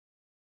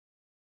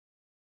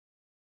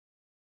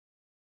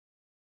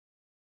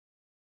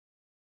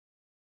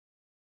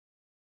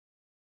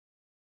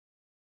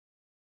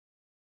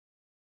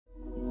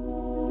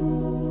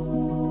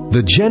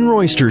The Jenn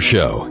Royster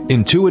Show,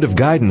 intuitive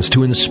guidance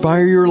to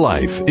inspire your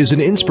life, is an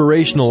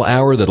inspirational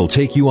hour that'll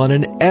take you on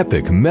an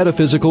epic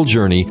metaphysical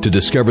journey to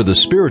discover the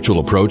spiritual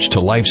approach to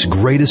life's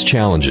greatest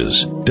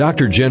challenges.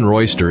 Dr. Jenn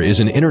Royster is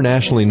an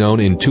internationally known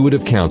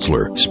intuitive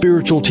counselor,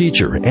 spiritual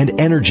teacher, and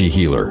energy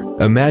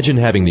healer. Imagine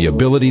having the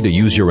ability to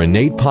use your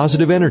innate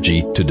positive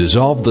energy to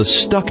dissolve the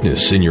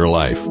stuckness in your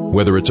life,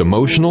 whether it's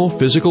emotional,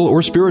 physical,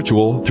 or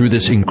spiritual, through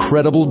this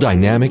incredible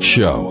dynamic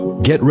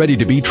show. Get ready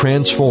to be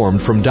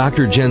transformed from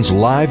Dr. Jenn's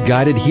live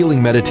guided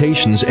healing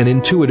meditations and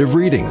intuitive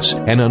readings,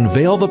 and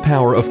unveil the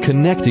power of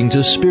connecting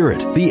to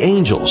spirit, the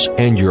angels,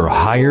 and your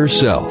higher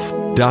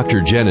self.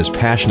 Dr. Jenn is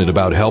passionate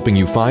about helping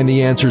you find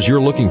the answers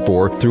you're looking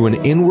for through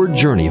an inward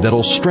journey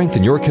that'll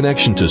strengthen your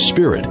connection to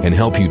spirit and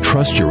help you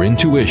trust your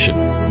intuition.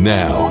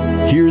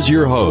 Now, here's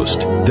your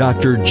host,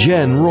 Dr.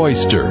 Jenn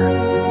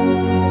Royster.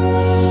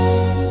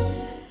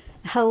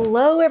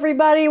 Hello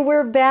everybody,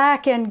 we're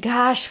back, and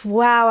gosh,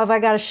 wow, have I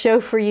got a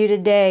show for you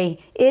today.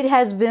 It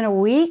has been a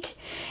week,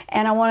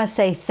 and I want to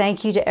say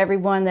thank you to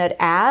everyone that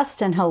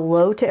asked, and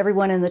hello to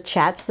everyone in the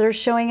chats that are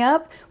showing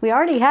up. We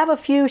already have a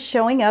few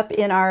showing up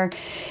in our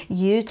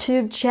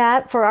YouTube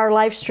chat for our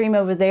live stream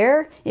over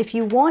there. If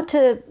you want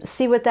to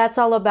see what that's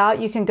all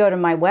about, you can go to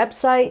my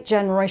website,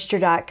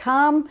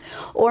 jennroyster.com,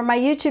 or my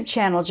YouTube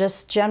channel,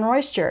 just Jenn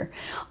Royster.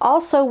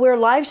 Also, we're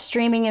live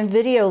streaming and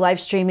video live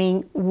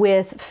streaming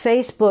with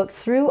Facebook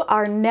through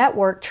our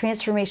network,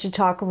 Transformation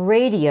Talk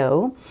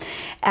Radio.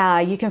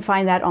 You can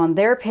find that on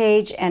their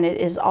page, and it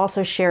is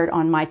also shared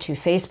on my two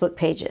Facebook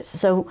pages.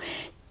 So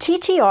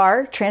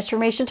TTR,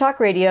 Transformation Talk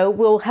Radio,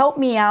 will help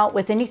me out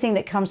with anything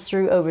that comes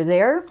through over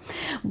there.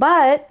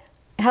 But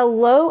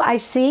hello, I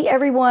see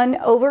everyone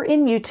over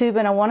in YouTube,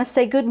 and I want to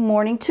say good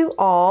morning to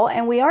all.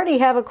 And we already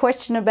have a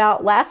question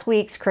about last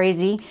week's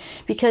crazy,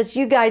 because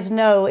you guys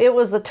know it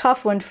was a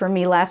tough one for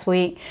me last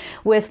week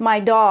with my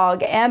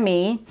dog,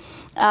 Emmy.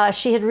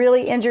 She had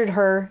really injured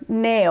her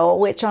nail,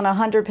 which on a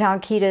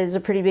 100-pound Kita is a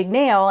pretty big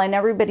nail, and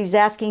everybody's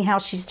asking how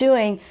she's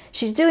doing.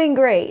 She's doing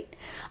great.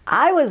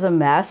 I was a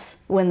mess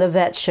when the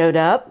vet showed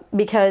up,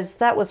 because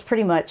that was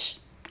pretty much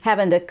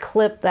having to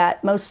clip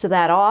most of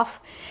that off.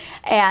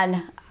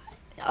 And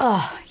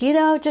you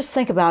know, just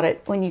think about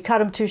it. When you cut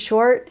them too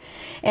short,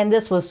 and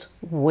this was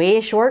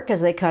way short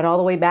because they cut all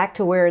the way back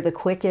to where the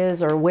quick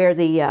is, or where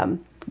the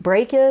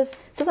break is.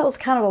 So that was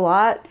kind of a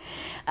lot.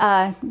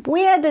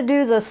 We had to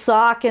do the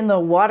sock and the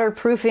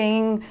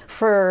waterproofing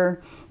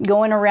for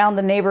going around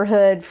the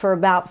neighborhood for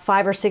about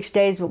 5 or 6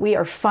 days, but we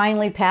are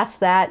finally past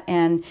that,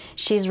 and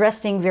she's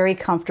resting very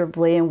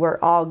comfortably, and we're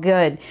all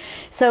good.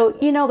 So,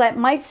 you know, that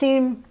might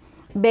seem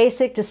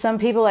basic to some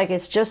people, like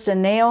it's just a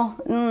nail.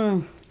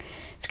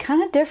 It's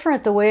kind of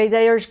different the way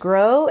theirs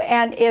grow.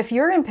 And if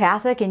you're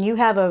empathic and you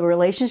have a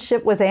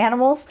relationship with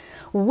animals,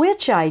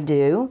 which I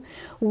do,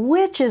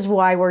 which is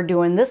why we're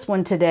doing this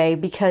one today,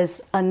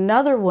 because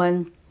another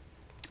one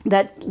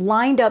that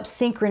lined up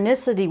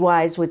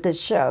synchronicity-wise with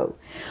this show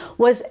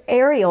was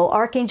Ariel.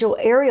 Archangel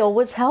Ariel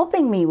was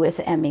helping me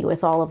with Emmy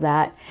with all of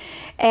that.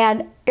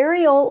 And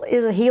Ariel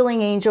is a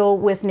healing angel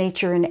with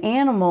nature and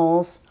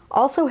animals,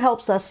 also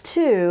helps us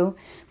too,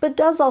 but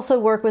does also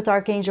work with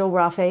Archangel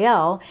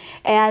Raphael.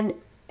 And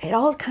it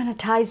all kind of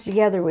ties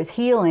together with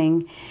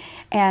healing.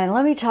 And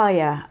let me tell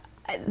you,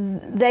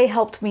 they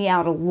helped me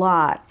out a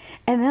lot.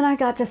 And then I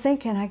got to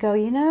thinking, I go,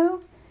 you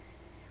know,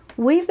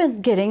 we've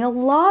been getting a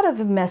lot of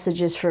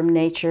messages from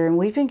nature, and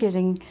we've been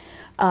getting,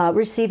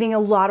 receiving a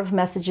lot of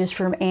messages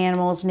from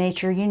animals,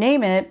 nature, you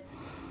name it.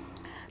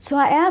 So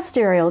I asked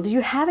Ariel, do you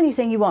have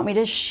anything you want me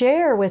to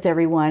share with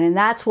everyone? And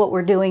that's what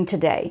we're doing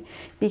today,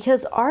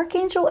 because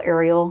Archangel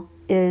Ariel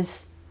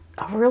is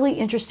a really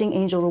interesting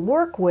angel to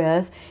work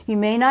with. You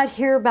may not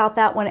hear about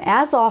that one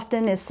as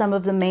often as some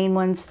of the main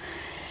ones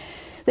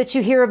that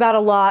you hear about a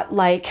lot,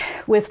 like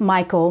with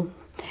Michael.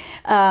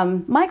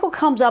 Michael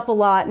comes up a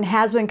lot and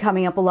has been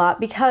coming up a lot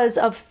because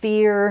of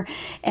fear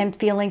and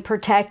feeling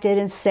protected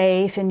and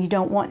safe, and you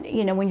don't want,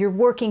 you know, when you're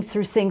working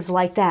through things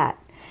like that.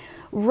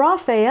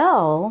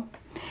 Raphael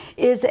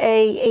is an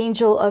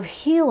angel of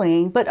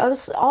healing, but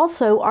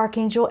also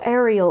Archangel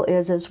Ariel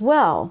is as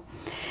well.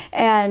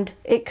 And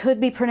it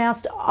could be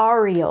pronounced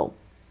Ariel.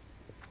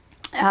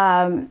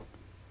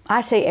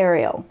 I say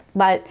Ariel,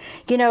 but,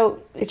 you know,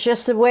 it's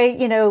just the way,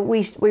 you know,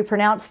 we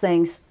pronounce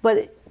things.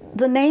 But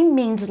the name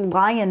means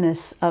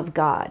Lioness of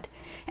God.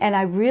 And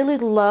I really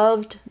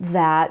loved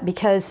that,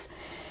 because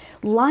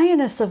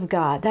Lioness of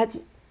God,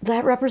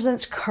 that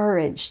represents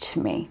courage to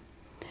me.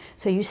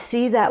 So you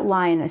see that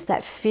lioness,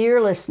 that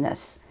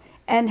fearlessness.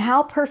 And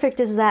how perfect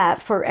is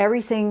that for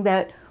everything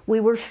that we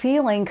were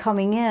feeling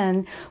coming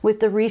in with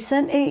the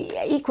recent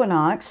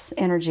equinox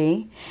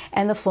energy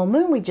and the full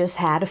moon we just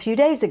had a few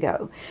days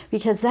ago,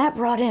 because that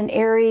brought in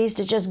Aries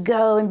to just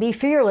go and be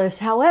fearless.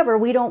 However,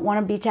 we don't want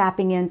to be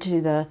tapping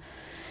into the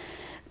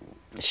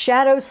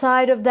shadow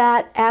side of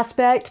that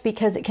aspect,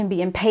 because it can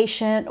be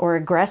impatient or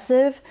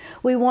aggressive.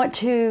 We want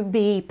to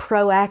be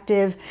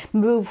proactive,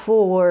 move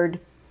forward,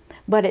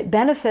 but it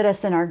benefits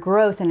us in our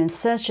growth and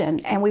ascension.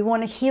 And we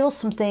want to heal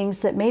some things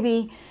that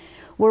maybe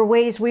were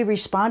ways we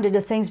responded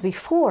to things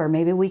before.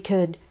 Maybe we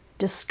could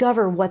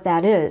discover what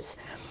that is.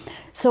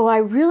 So I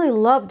really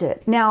loved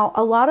it. Now,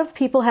 a lot of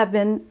people have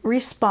been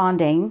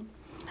responding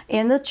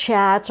in the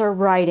chats or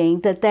writing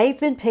that they've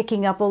been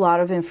picking up a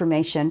lot of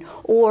information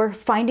or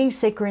finding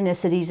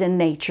synchronicities in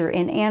nature,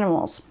 in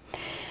animals.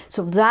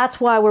 So that's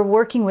why we're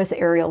working with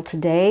Ariel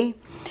today.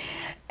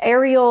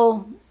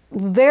 Ariel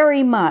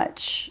very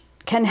much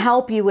can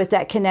help you with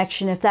that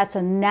connection if that's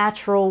a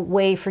natural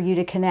way for you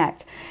to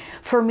connect.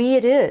 For me,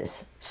 it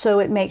is. So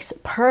it makes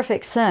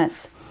perfect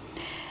sense.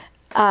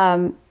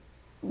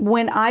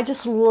 When I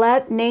just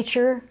let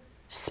nature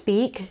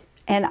speak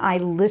and I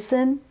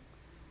listen,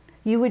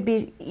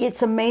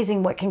 it's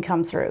amazing what can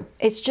come through.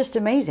 It's just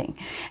amazing.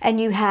 And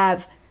you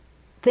have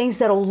things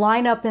that'll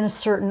line up in a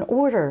certain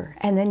order,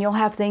 and then you'll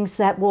have things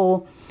that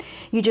will,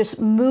 you just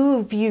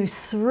move you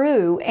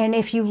through. And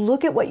if you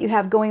look at what you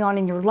have going on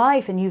in your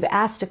life and you've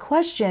asked a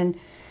question,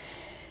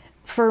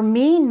 for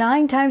me,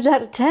 9 times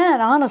out of 10,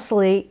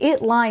 honestly,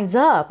 it lines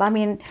up. I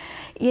mean,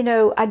 you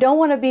know, I don't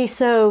want to be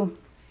so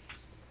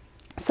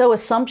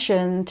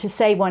assumption to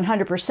say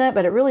 100%,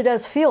 but it really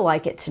does feel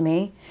like it to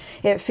me.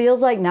 It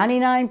feels like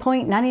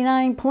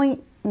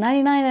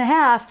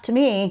 99.99.99.5 to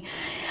me.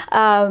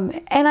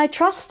 And I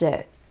trust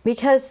it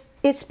because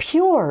it's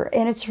pure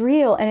and it's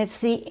real and it's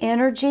the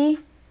energy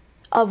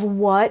of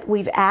what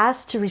we've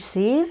asked to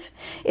receive.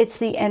 It's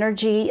the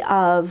energy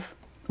of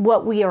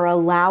what we are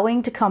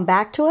allowing to come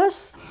back to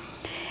us.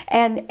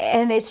 And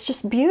it's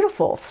just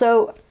beautiful.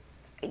 So,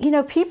 you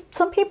know,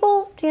 some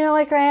people, you know,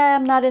 like,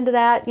 I'm not into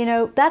that, you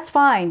know, that's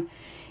fine.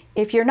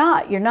 If you're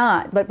not, you're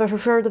not. But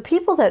for the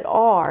people that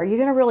are, you're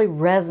going to really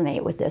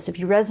resonate with this. If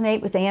you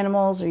resonate with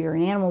animals, or you're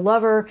an animal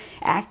lover,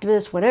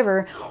 activist,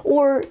 whatever,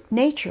 or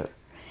nature,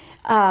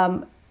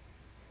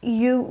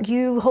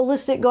 you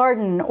holistic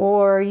garden,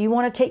 or you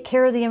want to take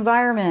care of the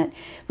environment,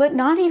 but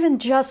not even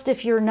just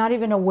if you're not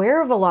even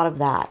aware of a lot of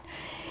that.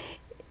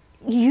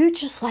 You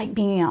just like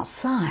being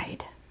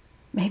outside.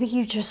 Maybe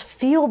you just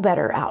feel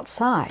better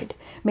outside.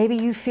 Maybe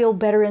you feel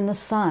better in the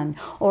sun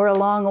or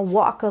along a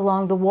walk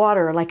along the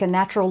water, like a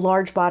natural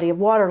large body of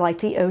water, like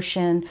the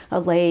ocean, a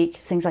lake,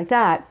 things like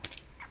that.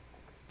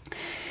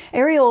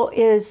 Ariel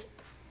is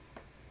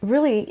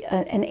really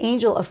an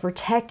angel of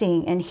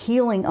protecting and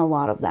healing a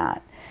lot of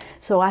that.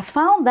 So I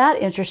found that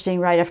interesting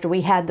right after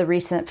we had the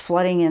recent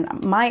flooding in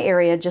my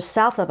area just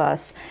south of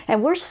us.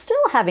 And we're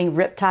still having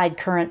riptide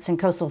currents and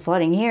coastal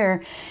flooding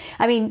here.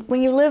 I mean,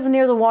 when you live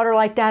near the water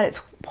like that, it's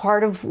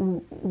part of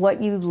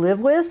what you live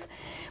with.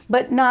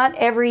 But not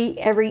every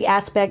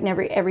aspect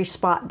and every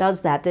spot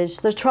does that.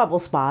 There's the trouble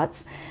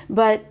spots.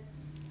 But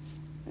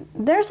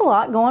there's a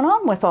lot going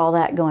on with all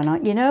that going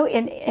on, you know.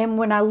 And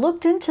when I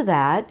looked into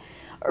that,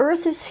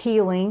 Earth is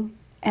healing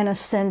and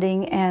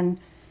ascending and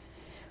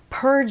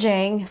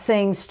purging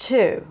things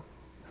too,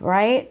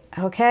 right?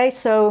 Okay,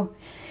 so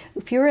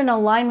if you're in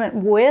alignment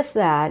with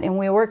that and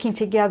we're working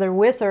together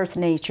with Earth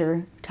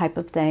Nature type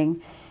of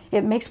thing,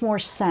 it makes more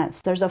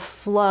sense. There's a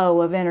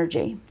flow of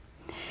energy.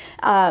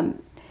 I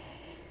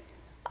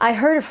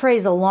heard a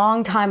phrase a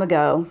long time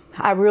ago.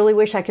 I really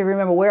wish I could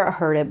remember where I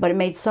heard it, but it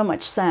made so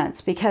much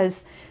sense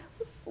because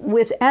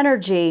with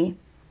energy,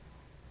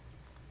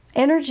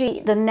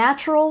 the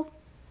natural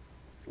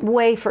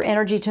way for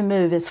energy to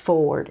move is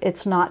forward.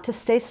 It's not to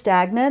stay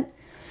stagnant.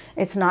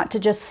 It's not to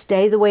just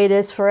stay the way it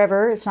is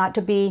forever. It's not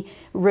to be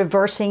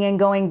reversing and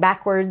going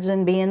backwards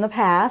and be in the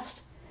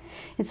past.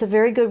 It's a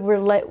very good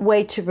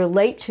way to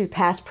relate to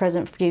past,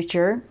 present,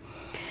 future.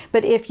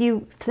 But if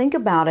you think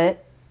about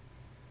it,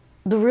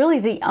 really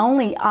the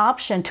only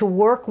option to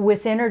work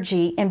with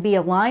energy and be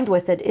aligned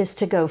with it is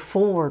to go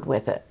forward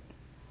with it,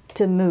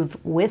 to move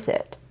with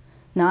it,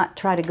 not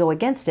try to go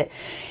against it.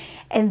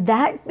 And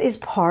that is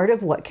part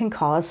of what can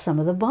cause some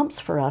of the bumps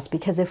for us,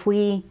 because if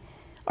we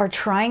are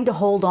trying to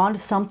hold on to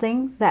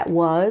something that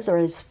was or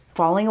is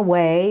falling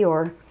away,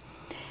 or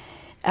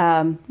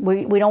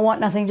we don't want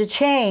nothing to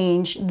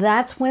change,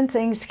 that's when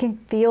things can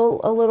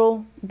feel a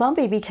little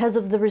bumpy because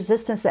of the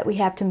resistance that we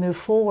have to move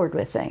forward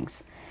with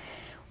things.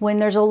 When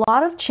there's a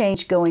lot of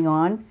change going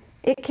on,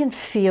 it can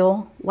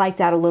feel like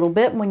that a little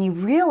bit when you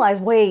realize,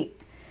 wait,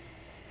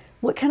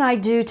 what can I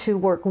do to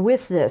work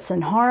with this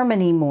in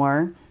harmony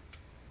more?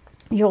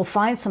 You'll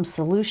find some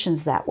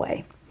solutions that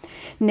way.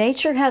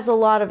 Nature has a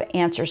lot of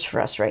answers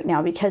for us right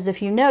now, because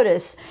if you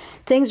notice,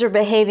 things are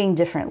behaving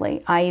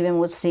differently. I even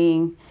was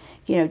seeing,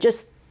 you know,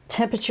 just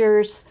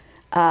temperatures,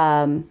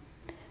 the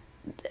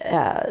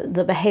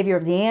behavior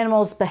of the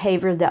animals,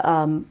 behavior of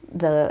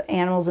the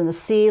animals in the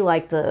sea,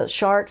 like the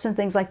sharks and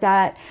things like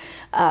that.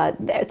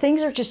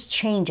 Things are just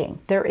changing.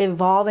 They're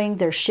evolving,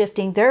 they're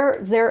shifting,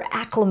 they're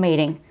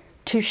acclimating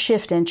to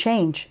shift and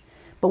change.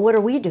 But what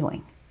are we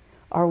doing?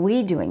 Are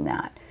we doing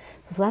that?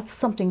 So that's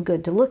something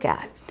good to look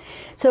at.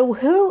 So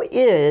who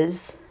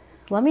is,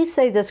 let me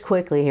say this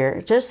quickly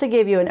here, just to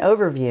give you an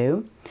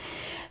overview.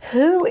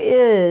 Who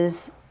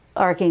is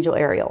Archangel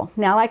Ariel?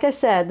 Now, like I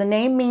said, the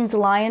name means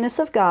Lioness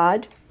of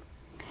God,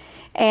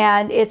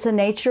 and it's a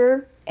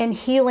nature and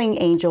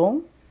healing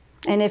angel.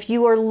 And if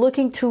you are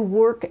looking to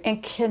work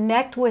and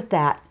connect with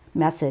that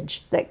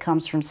message that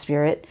comes from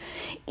Spirit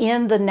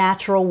in the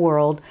natural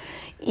world,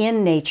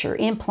 in nature,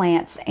 in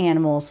plants,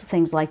 animals,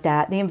 things like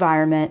that, the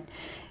environment.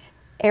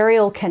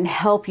 Ariel can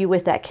help you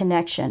with that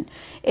connection.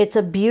 It's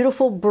a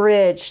beautiful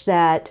bridge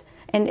that,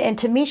 and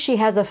to me, she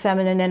has a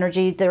feminine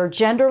energy. They're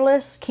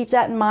genderless. Keep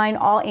that in mind.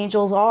 All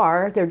angels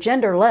are. They're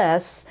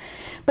genderless.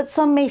 But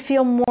some may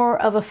feel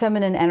more of a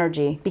feminine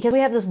energy because we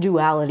have this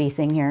duality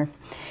thing here.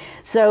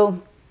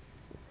 So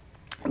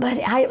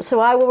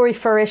I will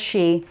refer as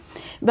she.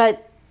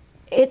 But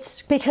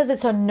it's because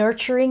it's a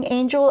nurturing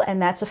angel,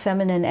 and that's a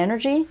feminine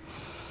energy.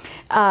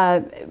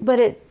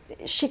 But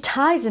she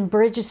ties and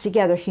bridges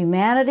together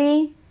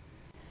humanity,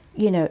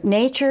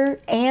 nature,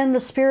 and the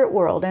spirit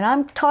world. And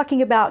I'm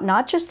talking about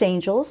not just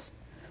angels,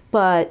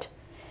 but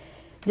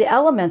the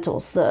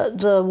elementals,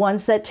 the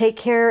ones that take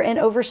care and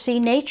oversee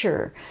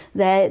nature.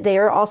 That they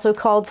are also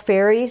called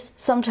fairies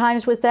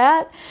sometimes with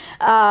that.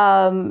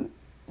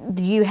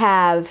 You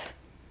have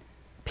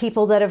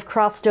people that have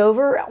crossed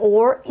over,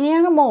 or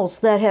animals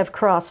that have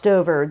crossed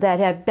over, that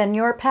have been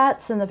your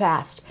pets in the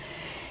past.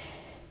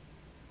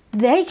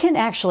 They can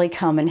actually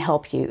come and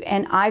help you.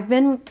 And I've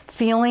been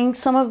feeling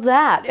some of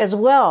that as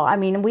well. I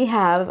mean, we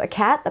have a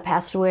cat that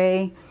passed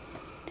away.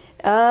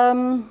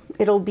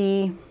 It'll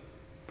be,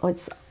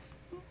 it's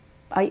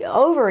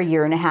over a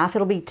year and a half.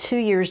 It'll be 2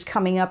 years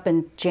coming up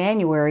in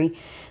January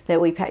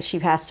that she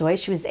passed away.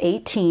 She was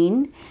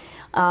 18.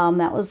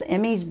 That was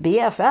Emmy's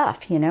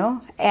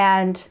BFF,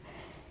 and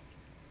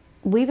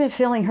we've been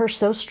feeling her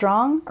so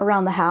strong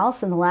around the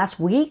house in the last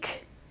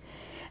week.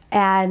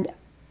 And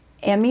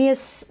Emmy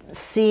is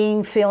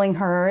feeling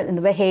her and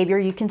the behavior,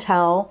 you can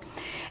tell.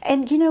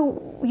 And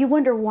you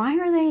wonder, why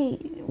are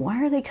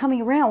they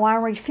coming around? Why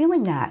are we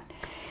feeling that?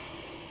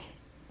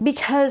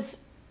 Because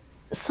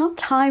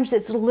sometimes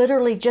it's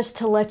literally just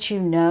to let you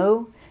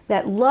know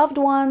that loved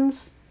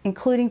ones,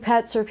 including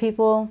pets or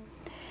people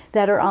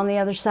that are on the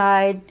other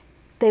side,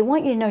 they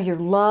want you to know you're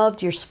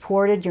loved, you're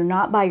supported, you're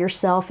not by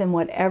yourself in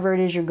whatever it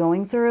is you're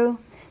going through,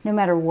 no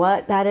matter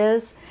what that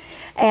is.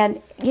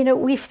 And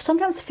we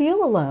sometimes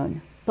feel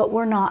alone, but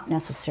we're not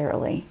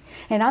necessarily.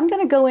 And I'm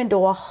going to go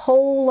into a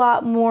whole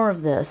lot more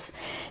of this.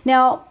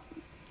 Now,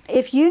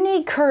 if you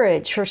need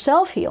courage for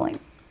self-healing,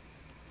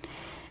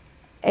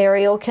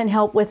 Ariel can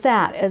help with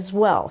that as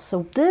well.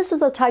 So these are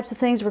the types of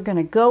things we're going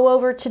to go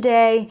over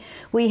today.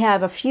 We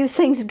have a few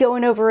things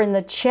going over in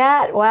the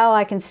chat. Wow,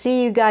 I can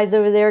see you guys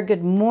over there.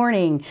 Good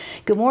morning.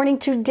 Good morning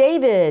to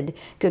David.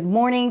 Good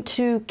morning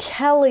to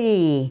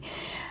Kelly.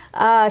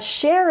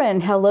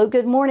 Sharon, hello,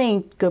 good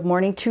morning. Good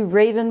morning to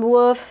Raven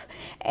Wolf.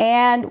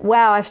 And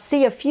wow, I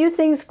see a few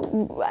things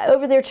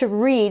over there to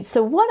read.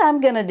 So what I'm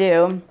going to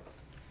do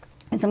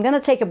is I'm going to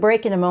take a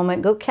break in a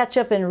moment, go catch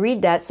up and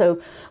read that.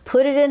 So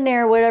put it in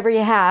there, whatever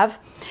you have.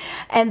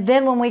 And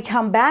then when we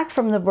come back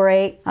from the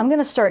break, I'm going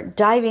to start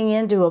diving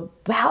into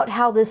about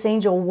how this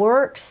angel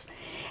works.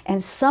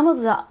 And some of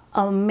the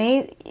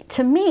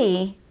to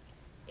me,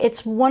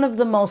 it's one of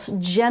the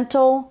most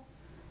gentle,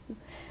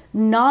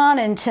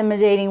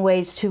 non-intimidating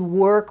ways to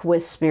work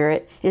with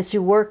spirit is to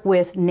work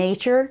with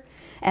nature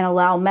and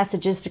allow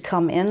messages to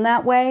come in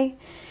that way.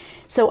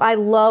 So I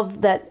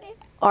love that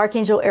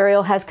Archangel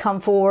Ariel has come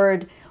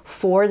forward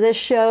for this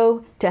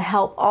show to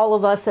help all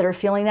of us that are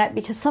feeling that,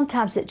 because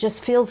sometimes it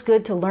just feels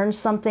good to learn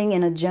something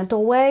in a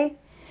gentle way,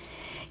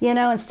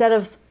 instead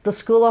of the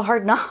school of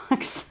hard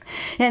knocks.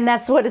 And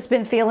that's what it's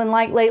been feeling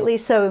like lately.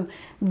 So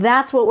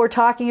that's what we're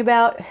talking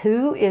about.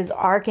 Who is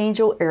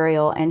Archangel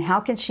Ariel, and how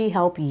can she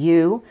help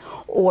you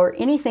or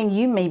anything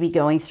you may be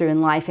going through in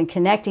life and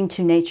connecting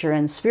to nature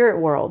and spirit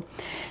world?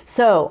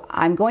 So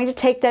I'm going to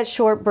take that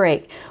short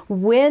break.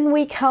 When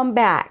we come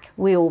back,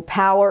 we will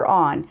power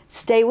on.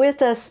 Stay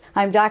with us.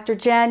 I'm Dr.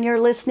 Jenn. You're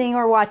listening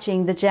or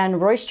watching the Jenn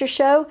Royster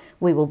Show.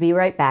 We will be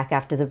right back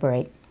after the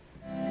break.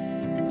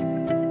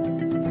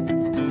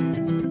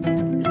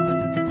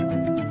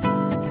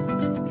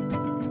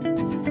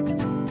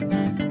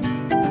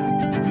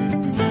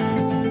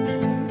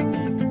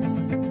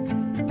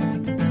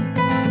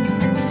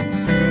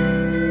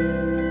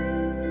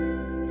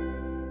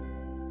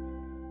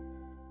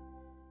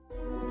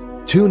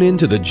 Tune in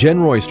to the Jenn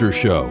Royster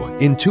Show,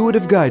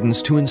 intuitive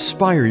guidance to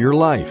inspire your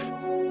life.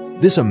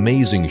 This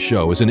amazing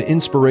show is an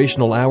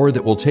inspirational hour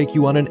that will take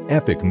you on an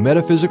epic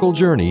metaphysical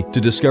journey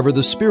to discover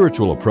the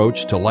spiritual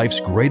approach to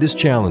life's greatest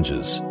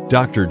challenges.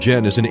 Dr.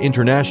 Jenn is an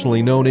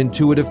internationally known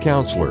intuitive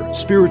counselor,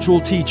 spiritual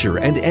teacher,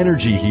 and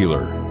energy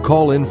healer.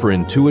 Call in for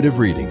intuitive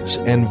readings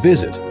and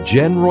visit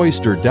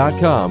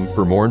JennRoyster.com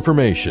for more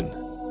information.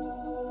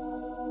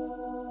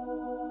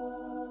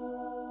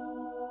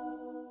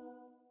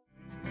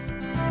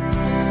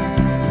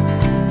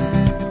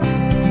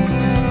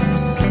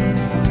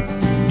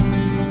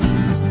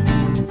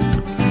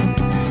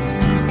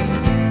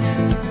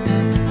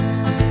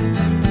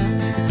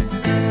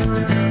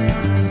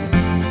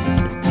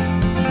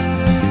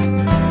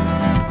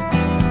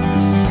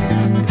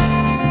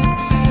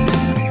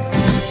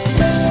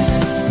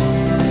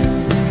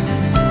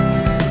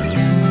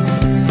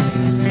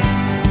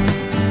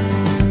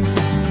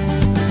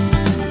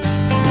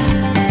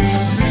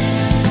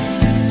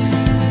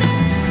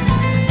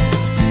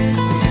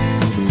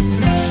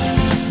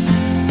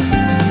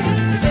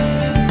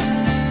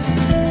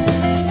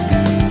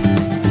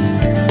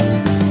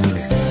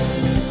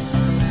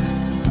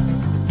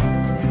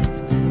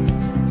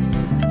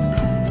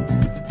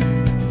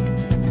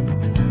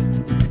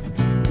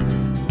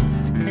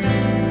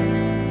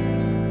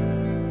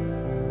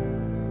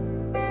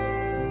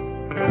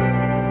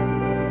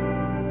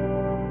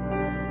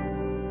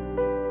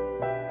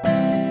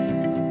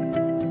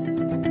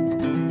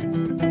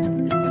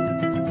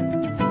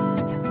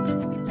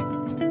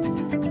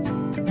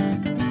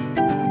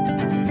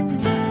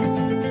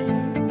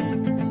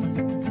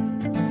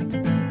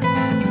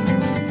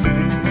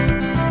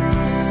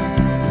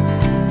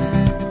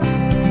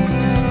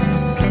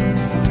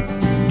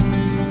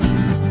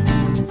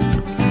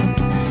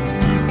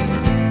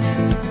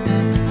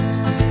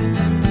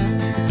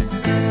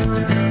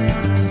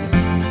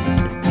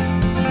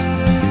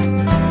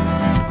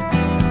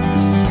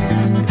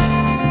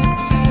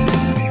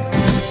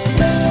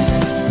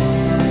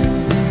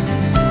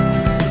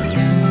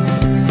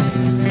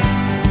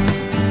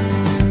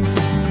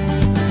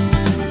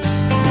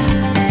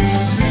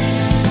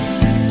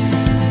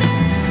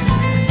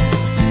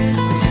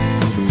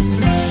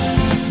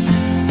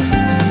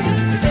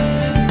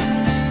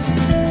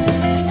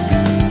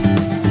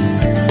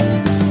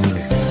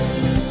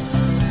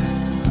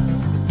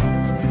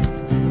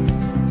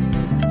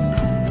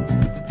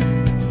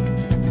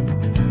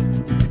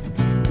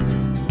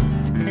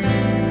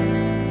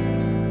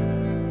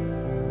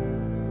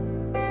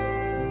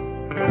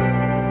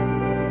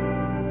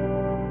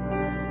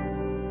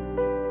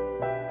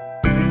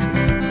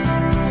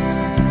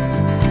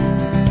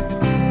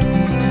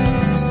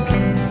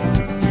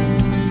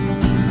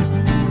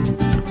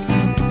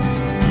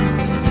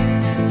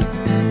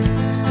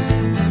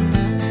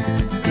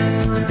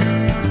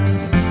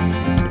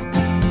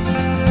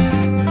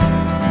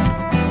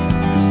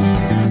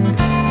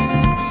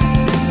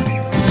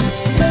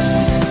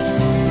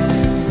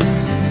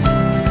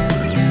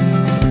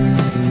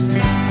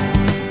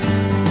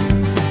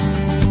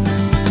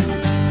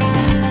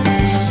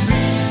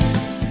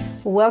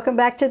 Welcome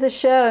back to the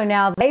show.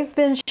 Now, they've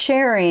been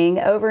sharing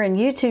over in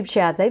YouTube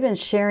chat, they've been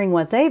sharing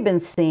what they've been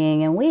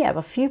seeing, and we have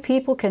a few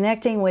people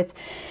connecting with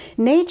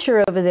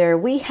nature over there.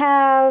 We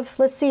have,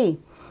 let's see,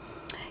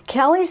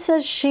 Kelly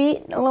says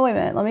oh, wait a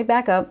minute, let me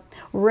back up.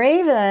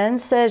 Raven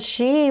says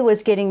she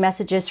was getting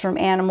messages from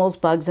animals,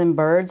 bugs, and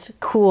birds.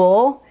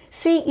 Cool.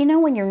 See, you know,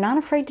 when you're not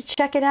afraid to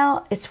check it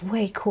out, it's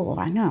way cool,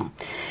 I know.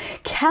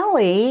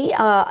 Kelly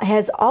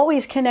has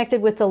always connected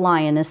with the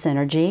lioness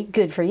energy.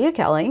 Good for you,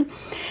 Kelly.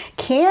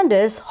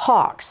 Candace,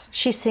 hawks.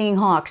 She's seeing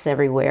hawks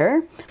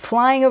everywhere,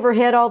 flying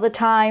overhead all the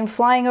time,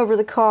 flying over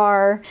the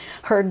car.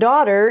 Her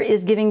daughter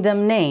is giving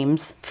them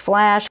names.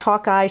 Flash,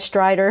 Hawkeye,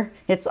 Strider.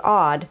 It's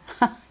odd.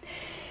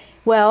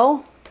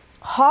 Well,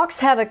 hawks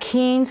have a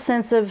keen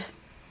sense of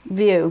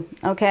view,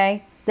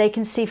 okay? They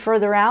can see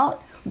further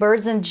out.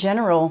 Birds in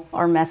general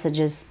are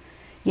messages,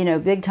 you know,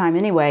 big time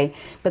anyway.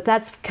 But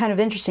that's kind of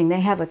interesting. They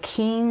have a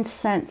keen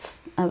sense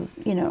of,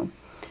 you know,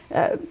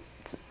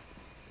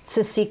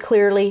 to see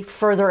clearly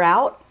further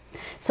out.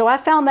 So I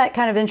found that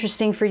kind of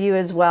interesting for you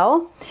as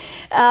well.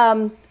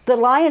 The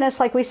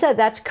lioness, like we said,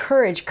 that's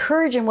courage.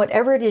 Courage in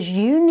whatever it is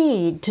you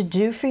need to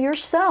do for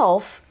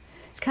yourself.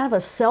 It's kind of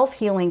a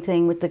self-healing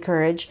thing with the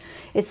courage.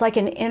 It's like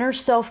an inner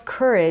self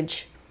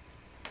courage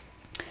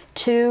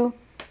to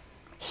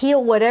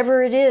heal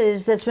whatever it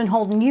is that's been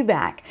holding you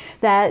back.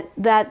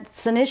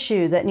 That's an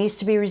issue that needs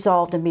to be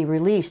resolved and be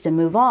released and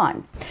move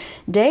on.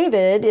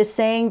 David is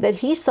saying that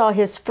he saw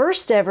his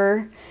first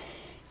ever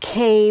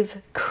cave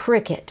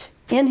cricket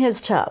in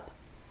his tub.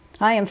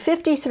 I am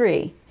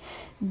 53.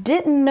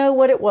 Didn't know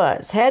what it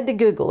was. Had to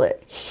Google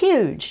it.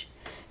 Huge.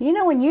 You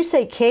know, when you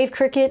say cave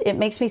cricket, it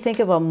makes me think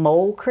of a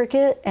mole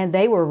cricket, and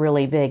they were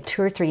really big,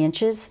 2 or 3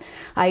 inches.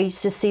 I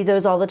used to see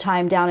those all the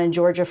time down in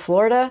Georgia,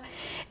 Florida,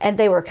 and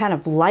they were kind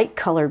of light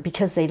colored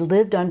because they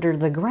lived under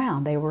the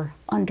ground. They were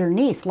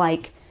underneath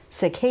like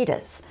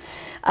cicadas.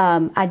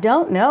 I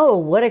don't know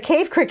what a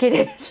cave cricket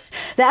is.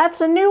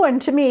 That's a new one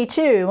to me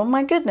too. Oh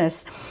my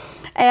goodness.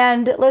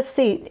 And let's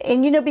see,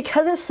 and you know,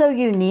 because it's so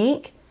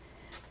unique,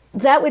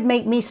 that would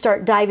make me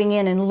start diving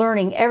in and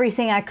learning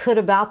everything I could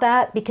about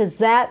that, because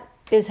that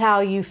is how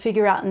you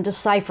figure out and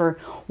decipher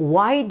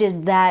why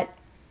did that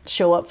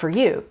show up for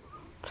you.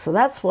 So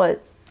that's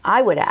what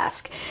I would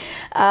ask.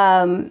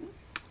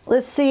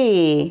 Let's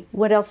see,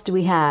 what else do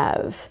we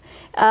have?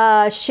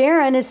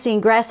 Sharon is seeing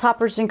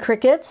grasshoppers and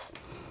crickets.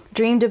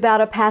 Dreamed about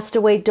a passed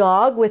away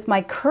dog with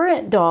my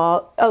current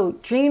dog. Oh,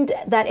 dreamed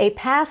that a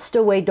passed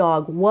away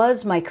dog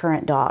was my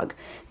current dog.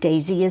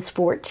 Daisy is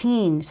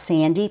 14.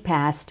 Sandy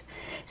passed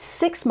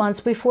 6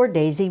 months before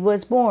Daisy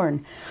was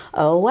born.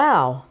 Oh,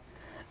 wow.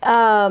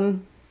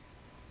 And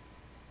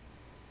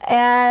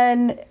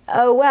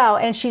oh wow,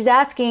 and she's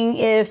asking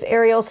if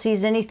Ariel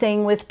sees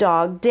anything with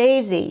dog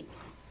Daisy.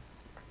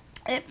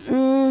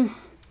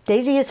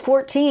 Daisy is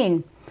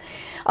 14.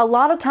 A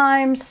lot of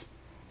times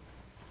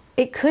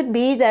it could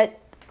be that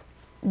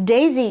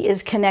Daisy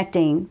is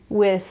connecting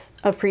with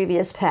a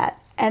previous pet,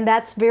 and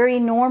that's very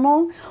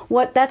normal.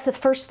 That's the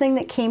first thing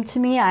that came to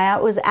me. I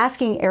was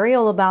asking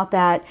Ariel about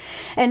that,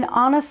 and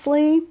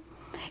honestly,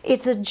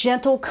 it's a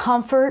gentle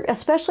comfort,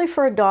 especially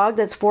for a dog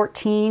that's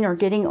 14 or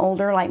getting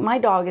older. Like my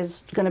dog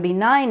is going to be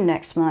 9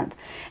 next month.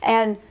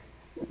 And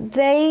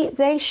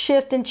they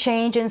shift and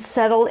change and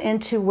settle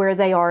into where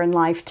they are in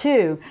life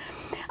too.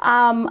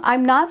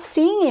 I'm not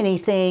seeing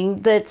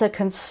anything that's a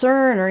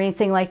concern or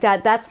anything like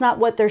that. That's not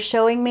what they're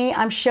showing me.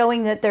 I'm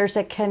showing that there's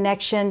a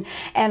connection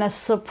and a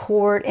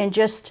support, and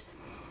just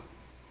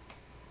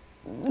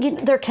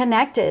they're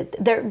connected.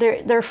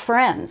 They're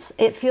friends.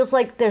 It feels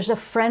like there's a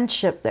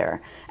friendship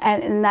there,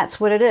 and that's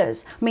what it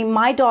is. I mean,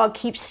 my dog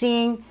keeps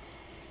seeing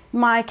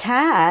my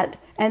cat,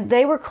 and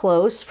they were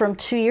close from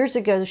 2 years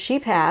ago. She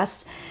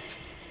passed,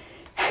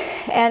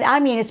 and I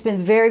mean, it's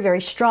been very,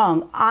 very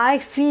strong. I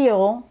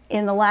feel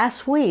in the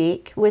last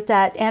week with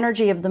that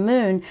energy of the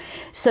moon.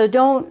 So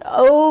don't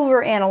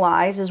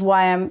overanalyze is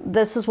why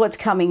this is what's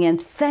coming in.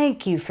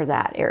 Thank you for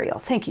that, Ariel.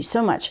 Thank you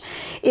so much.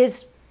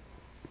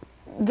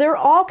 They're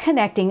all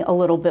connecting a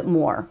little bit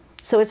more.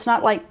 So it's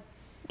not like,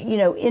 you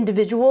know,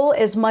 individual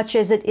as much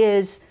as it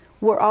is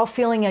we're all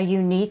feeling a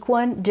unique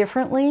one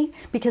differently,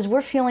 because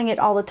we're feeling it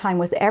all the time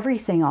with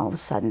everything all of a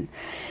sudden.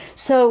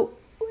 So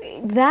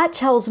that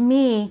tells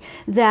me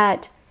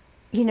that,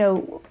 you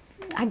know,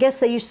 I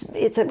guess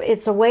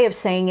it's a way of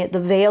saying it, the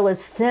veil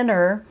is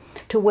thinner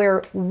to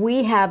where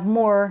we have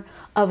more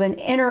of an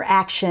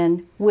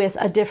interaction with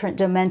a different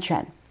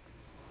dimension,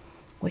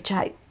 which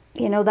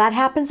you know, that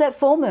happens at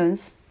full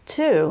moons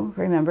too,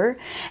 remember?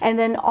 And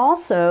then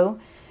also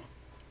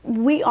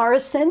we are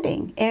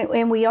ascending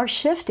and we are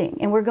shifting,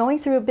 and we're going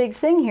through a big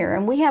thing here,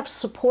 and we have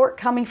support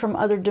coming from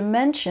other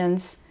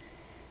dimensions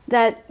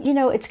that, you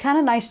know, it's kind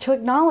of nice to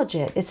acknowledge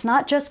it. It's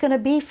not just going to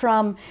be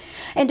from,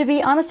 and to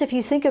be honest, if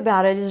you think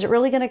about it, is it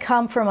really going to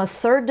come from a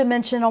third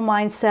dimensional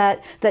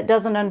mindset that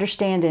doesn't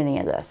understand any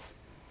of this?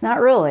 Not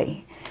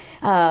really.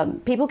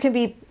 People can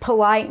be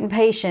polite and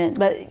patient,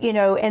 but, you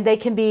know, and they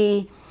can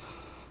be,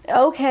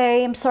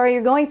 okay, I'm sorry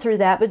you're going through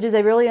that, but do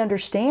they really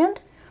understand?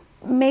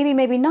 maybe,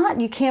 maybe not.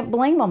 You can't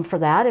blame them for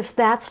that if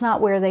that's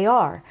not where they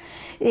are.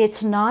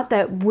 It's not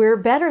that we're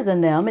better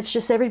than them. It's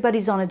just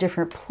everybody's on a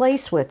different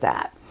place with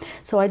that.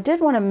 So I did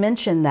want to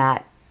mention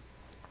that.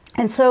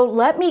 And so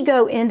let me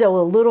go into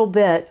a little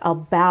bit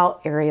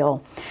about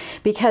Ariel,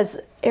 because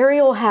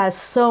Ariel has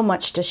so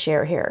much to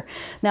share here.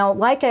 Now,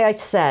 like I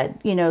said,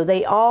 you know,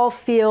 they all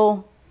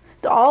feel,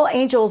 all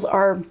angels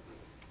are,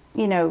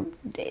 you know,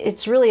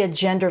 it's really a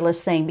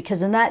genderless thing,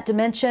 because in that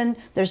dimension,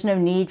 there's no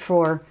need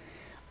for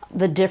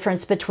the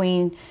difference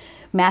between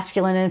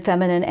masculine and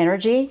feminine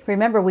energy.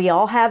 Remember, we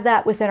all have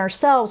that within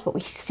ourselves, but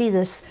we see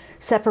this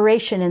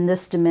separation in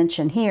this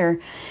dimension here.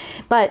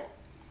 But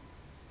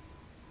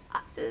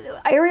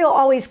Ariel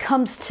always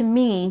comes to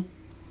me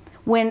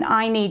when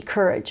I need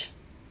courage,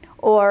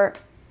 or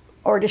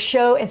to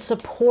show and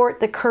support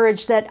the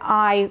courage that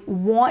I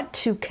want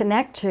to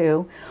connect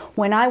to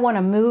when I want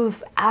to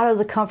move out of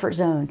the comfort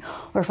zone,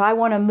 or if I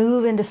want to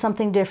move into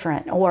something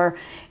different, or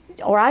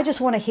I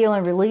just want to heal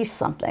and release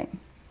something.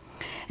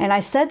 And I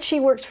said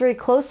she works very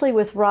closely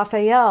with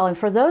Raphael. And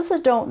for those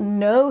that don't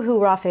know who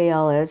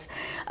Raphael is,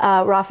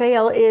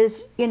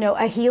 you know,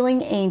 a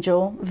healing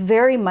angel,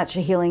 very much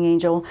a healing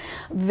angel,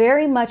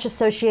 very much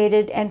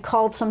associated and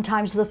called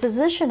sometimes the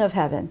physician of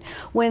heaven.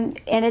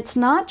 And it's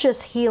not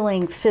just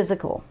healing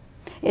physical,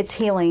 it's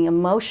healing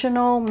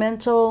emotional,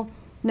 mental,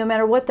 no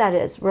matter what that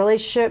is,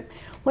 relationship,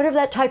 whatever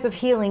that type of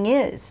healing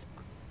is.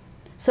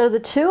 So the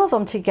two of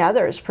them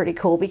together is pretty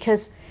cool,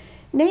 because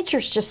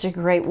nature's just a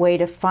great way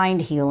to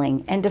find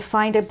healing and to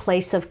find a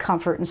place of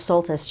comfort and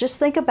solace. Just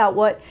think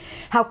about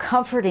how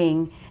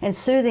comforting and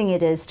soothing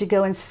it is to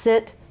go and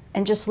sit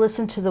and just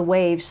listen to the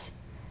waves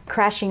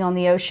crashing on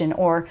the ocean,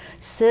 or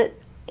sit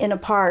in a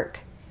park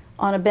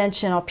on a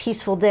bench on a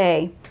peaceful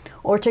day,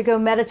 or to go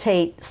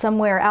meditate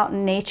somewhere out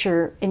in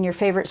nature in your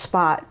favorite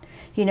spot,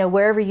 you know,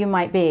 wherever you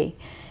might be.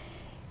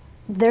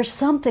 There's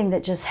something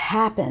that just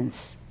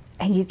happens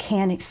and you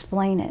can't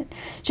explain it.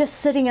 Just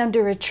sitting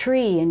under a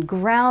tree and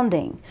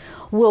grounding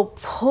will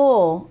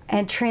pull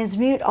and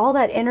transmute all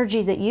that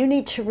energy that you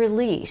need to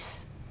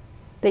release,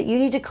 that you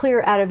need to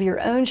clear out of your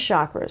own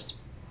chakras.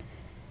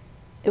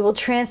 It will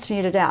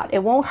transmute it out.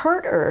 It won't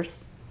hurt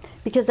Earth,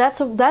 because that's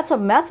a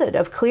method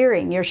of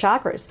clearing your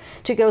chakras,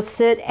 to go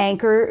sit,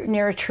 anchor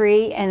near a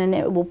tree, and then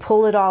it will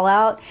pull it all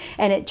out,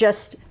 and it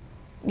just,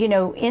 you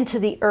know, into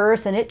the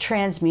earth, and it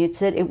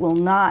transmutes it. It will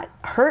not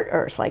hurt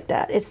Earth like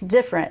that. It's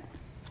different.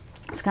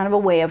 It's kind of a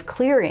way of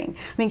clearing.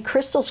 I mean,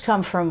 crystals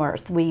come from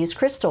Earth. We use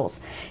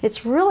crystals.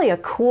 It's really a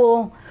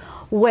cool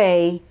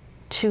way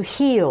to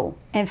heal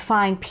and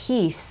find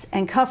peace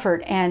and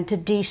comfort and to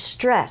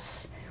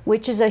de-stress,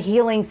 which is a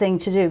healing thing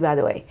to do, by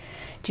the way.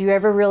 Do you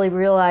ever really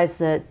realize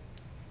that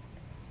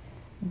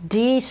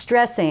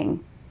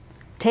de-stressing,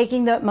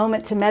 taking that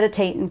moment to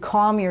meditate and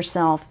calm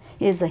yourself,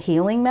 is a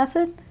healing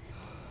method?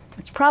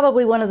 It's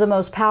probably one of the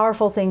most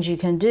powerful things you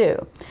can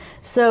do.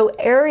 So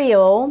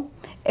Ariel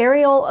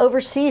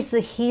oversees the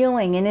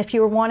healing, and if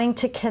you're wanting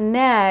to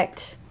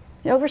connect,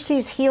 it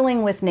oversees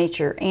healing with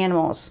nature,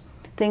 animals,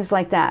 things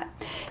like that.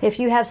 If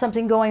you have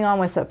something going on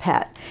with a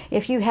pet,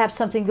 if you have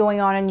something going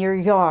on in your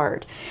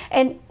yard,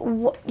 and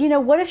you know,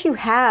 what if you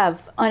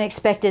have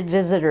unexpected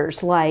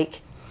visitors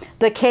like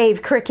the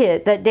cave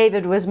cricket that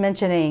David was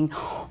mentioning,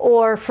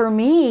 or for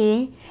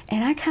me,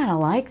 and I kind of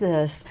like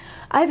this,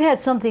 I've had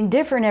something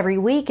different every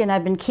week, and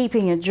I've been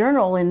keeping a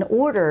journal in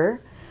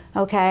order.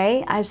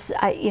 Okay, I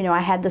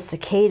had the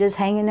cicadas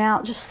hanging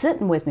out, just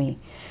sitting with me.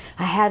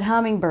 I had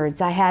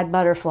hummingbirds, I had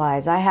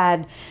butterflies, I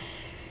had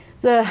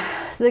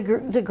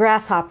the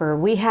grasshopper.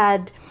 We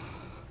had,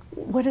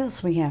 what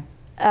else we have?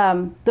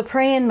 The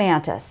praying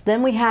mantis.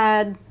 Then we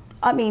had,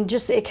 I mean,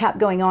 just it kept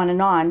going on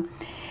and on.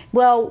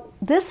 Well,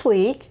 this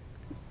week,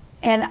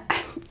 and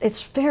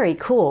it's very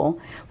cool,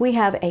 we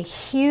have a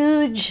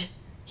huge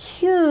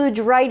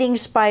writing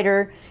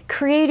spider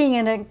creating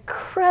an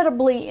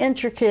incredibly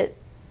intricate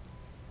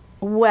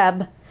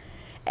web,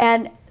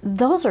 and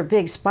those are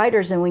big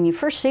spiders, and when you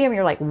first see them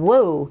you're like,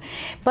 whoa.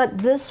 But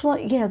this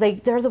one, you know,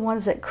 they're the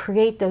ones that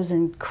create those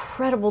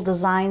incredible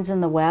designs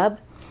in the web.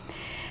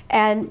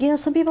 And you know,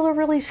 some people are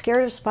really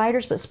scared of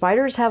spiders, but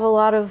spiders have a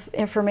lot of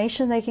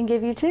information they can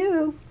give you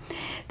too.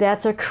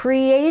 That's a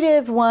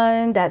creative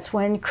one. That's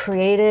when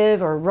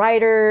creative or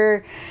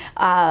writer,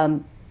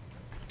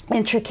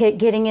 intricate,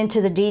 getting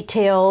into the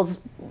details,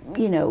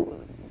 you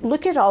know,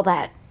 look at all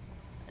that.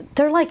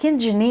 They're like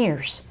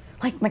engineers,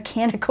 like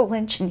mechanical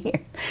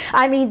engineers.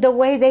 I mean, the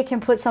way they can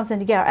put something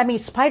together. I mean,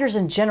 spiders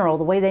in general,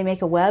 the way they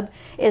make a web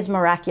is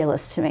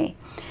miraculous to me.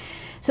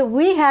 So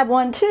we have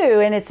one too,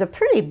 and it's a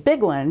pretty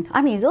big one.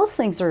 I mean, those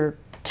things are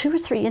 2 or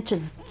 3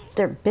 inches.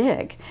 They're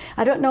big.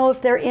 I don't know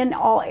if they're in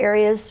all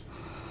areas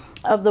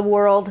of the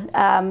world,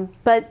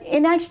 but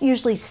and I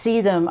usually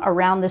see them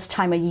around this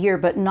time of year,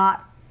 but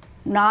not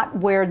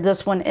where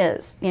this one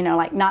is, you know,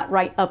 like not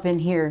right up in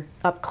here,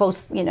 up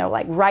close, you know,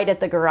 like right at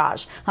the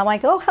garage. I'm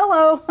like, oh,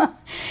 hello.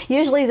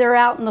 Usually they're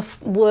out in the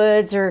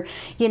woods, or,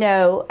 you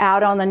know,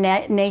 out on the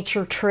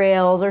nature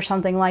trails or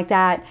something like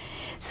that.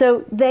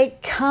 So they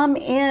come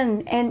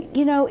in, and,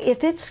 you know,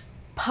 if it's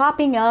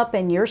popping up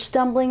and you're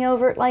stumbling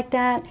over it like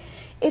that,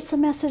 it's a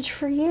message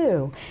for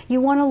you. You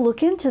want to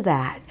look into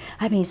that.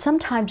 I mean,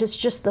 sometimes it's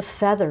just the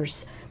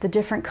feathers, the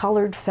different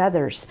colored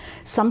feathers.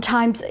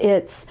 Sometimes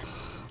it's,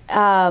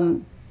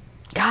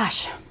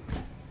 gosh,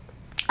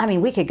 I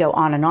mean, we could go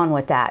on and on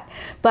with that.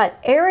 But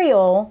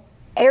Ariel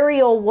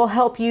will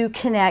help you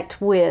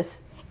connect with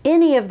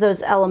any of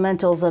those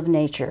elementals of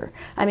nature.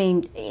 I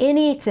mean,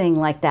 anything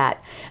like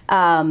that.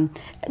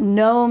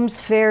 Gnomes,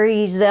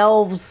 fairies,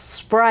 elves,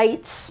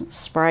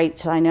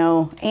 sprites, I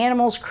know,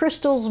 animals,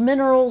 crystals,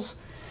 minerals,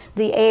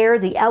 the air,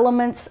 the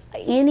elements,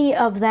 any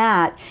of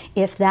that.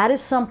 If that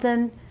is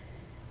something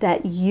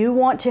that you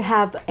want to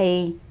have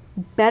a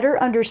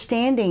better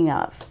understanding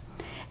of,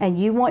 and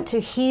you want to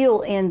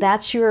heal, and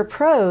that's your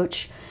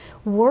approach,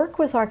 work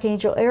with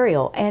Archangel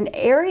Ariel. And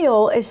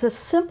Ariel is as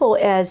simple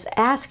as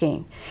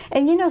asking.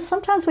 And you know,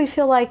 sometimes we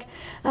feel like,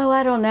 oh,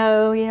 I don't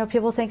know, you know,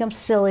 people think I'm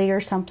silly or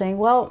something.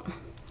 Well,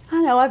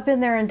 I know I've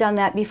been there and done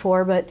that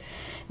before, but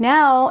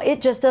now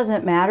it just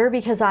doesn't matter,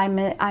 because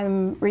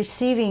I'm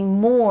receiving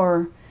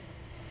more.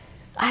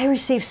 I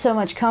receive so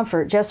much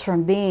comfort just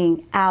from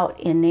being out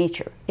in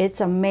nature.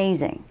 It's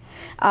amazing.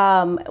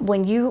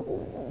 When you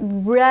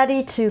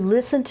ready to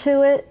listen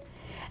to it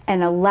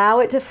and allow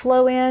it to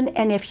flow in,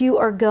 and if you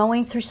are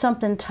going through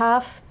something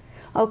tough,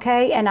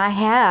 okay, and I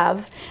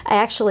have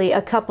actually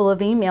a couple of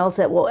emails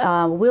that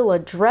will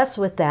address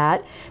with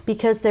that,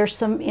 because there's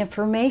some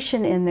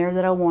information in there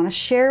that I want to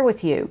share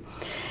with you.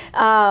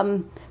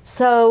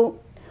 So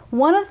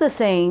one of the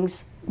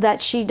things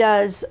that she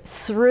does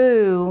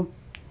through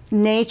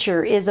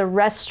nature is a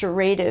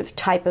restorative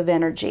type of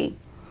energy.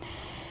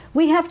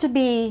 We have to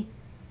be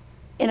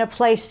in a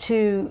place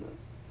to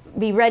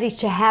be ready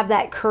to have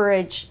that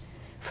courage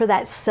for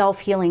that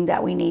self-healing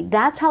that we need.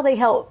 That's how they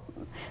help.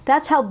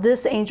 That's how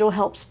this angel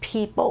helps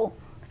people,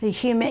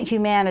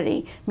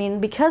 humanity. I mean,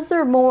 because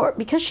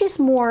she's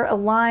more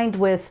aligned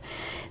with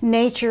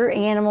nature,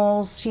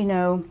 animals, you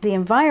know, the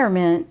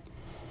environment.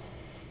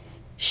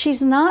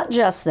 She's not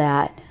just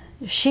that.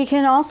 She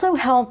can also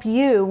help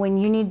you when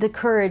you need the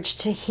courage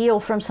to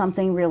heal from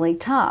something really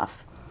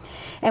tough.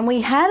 And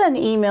we had an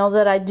email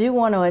that I do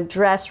want to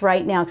address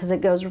right now, because it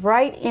goes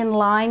right in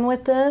line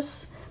with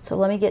this. So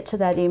let me get to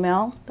that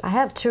email. I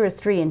have 2 or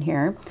 3 in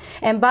here.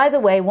 And by the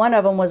way, one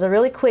of them was a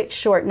really quick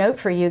short note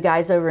for you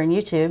guys over on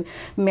YouTube.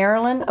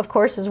 Marilyn, of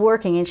course, is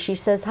working, and she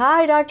says,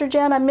 "Hi, Dr.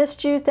 Jenn, I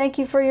missed you. Thank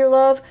you for your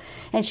love."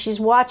 And she's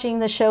watching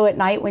the show at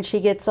night when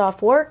she gets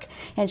off work,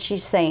 and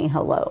she's saying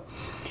hello.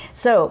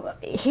 So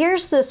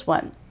here's this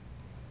one.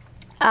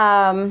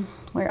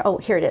 Oh,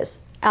 here it is.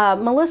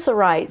 Melissa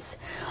writes,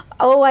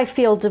 "Oh, I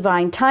feel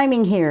divine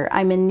timing here.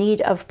 I'm in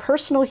need of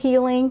personal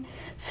healing.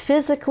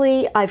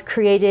 Physically, I've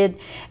created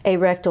a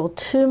rectal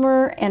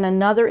tumor and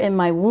another in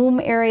my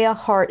womb area,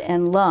 heart,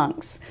 and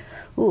lungs.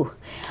 Ooh.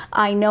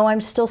 I know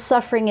I'm still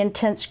suffering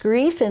intense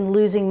grief in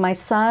losing my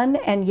son,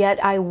 and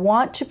yet I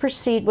want to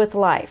proceed with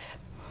life.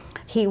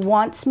 He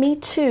wants me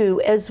to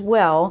as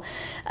well."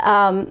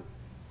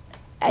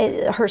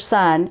 Her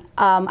son,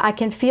 I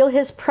can feel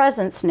his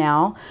presence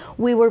now.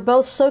 We were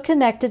both so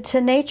connected to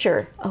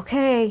nature.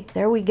 Okay,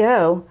 there we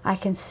go. I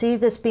can see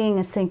this being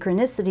a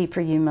synchronicity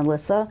for you,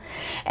 Melissa.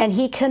 And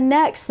he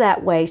connects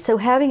that way. So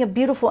having a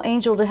beautiful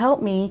angel to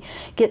help me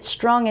get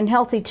strong and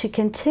healthy to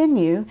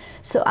continue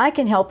so I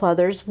can help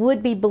others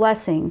would be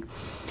blessing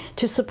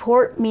to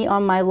support me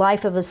on my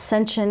life of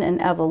ascension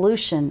and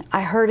evolution.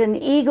 I heard an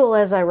eagle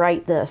as I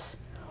write this.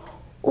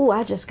 Oh,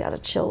 I just got a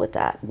chill with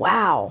that.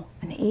 Wow,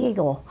 an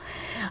eagle.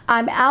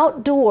 I'm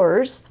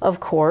outdoors, of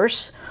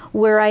course,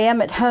 where I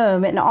am at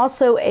home, and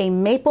also a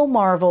maple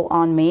marvel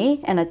on me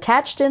and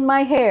attached in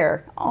my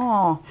hair.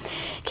 Oh,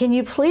 can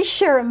you please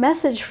share a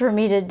message for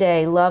me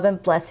today? Love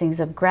and blessings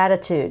of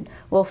gratitude.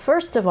 Well,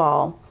 first of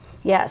all,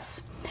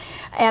 yes.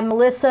 And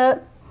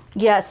Melissa,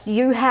 yes,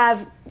 you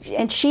have,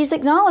 and she's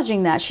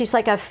acknowledging that. She's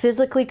like, I've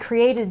physically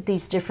created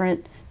these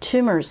different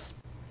tumors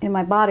in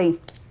my body.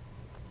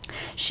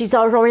 She's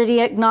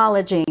already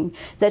acknowledging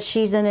that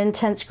she's in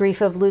intense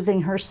grief of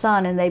losing her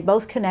son, and they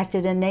both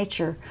connected in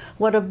nature.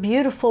 What a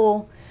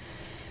beautiful,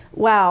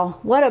 wow,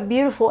 what a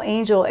beautiful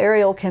angel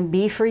Ariel can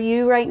be for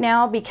you right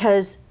now,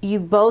 because you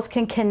both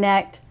can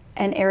connect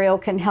and Ariel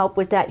can help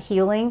with that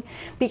healing.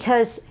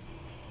 Because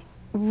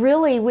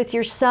really with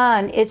your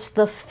son, it's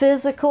the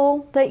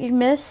physical that you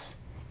miss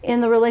in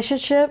the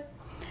relationship.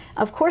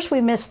 Of course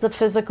we miss the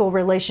physical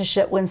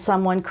relationship when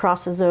someone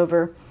crosses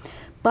over,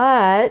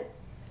 but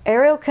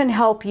Ariel can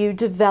help you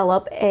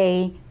develop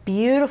a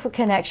beautiful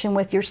connection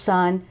with your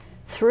son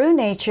through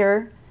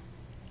nature,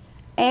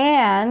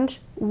 and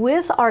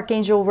with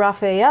Archangel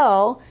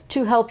Raphael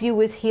to help you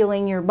with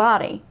healing your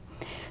body.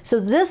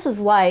 So this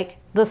is like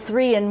the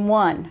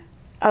 3-in-1,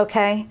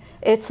 okay?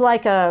 It's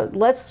like a,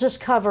 let's just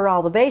cover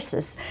all the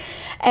bases.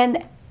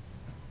 And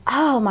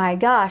oh my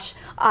gosh,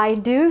 I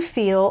do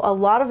feel a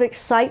lot of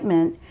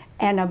excitement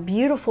and a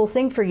beautiful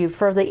thing for you.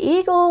 For the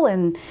eagle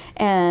and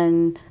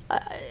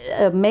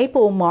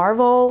maple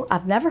marvel,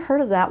 I've never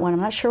heard of that one. I'm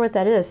not sure what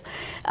that is.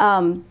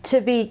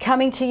 To be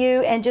coming to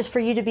you, and just for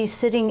you to be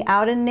sitting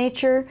out in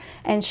nature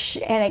and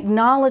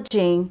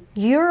acknowledging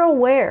you're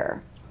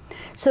aware.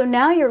 So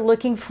now you're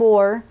looking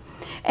for,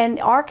 and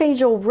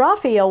Archangel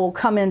Raphael will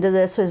come into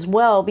this as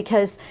well,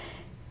 because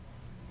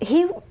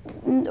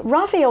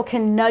Raphael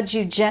can nudge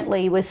you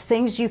gently with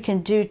things you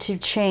can do to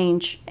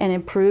change and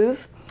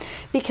improve.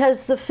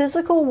 Because the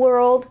physical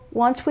world,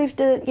 once we've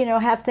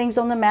have things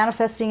on the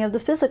manifesting of the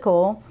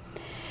physical,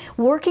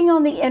 working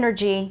on the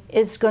energy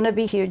is going to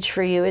be huge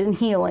for you in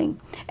healing.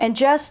 And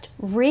just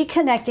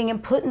reconnecting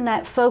and putting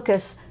that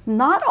focus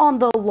not on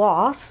the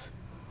loss,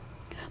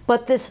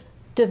 but this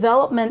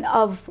development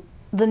of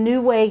the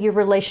new way your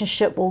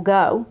relationship will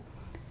go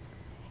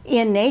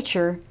in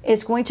nature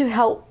is going to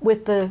help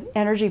with the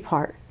energy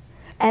part.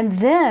 And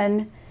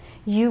then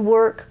you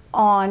work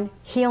on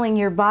healing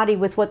your body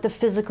with what the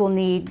physical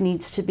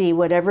needs to be,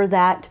 whatever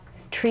that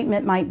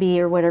treatment might be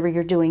or whatever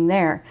you're doing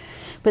there.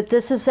 But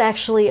this is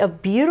actually a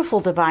beautiful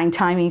divine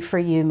timing for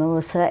you,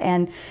 Melissa.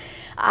 And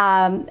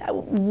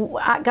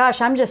gosh,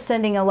 I'm just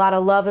sending a lot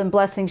of love and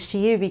blessings to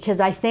you, because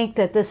I think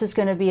that this is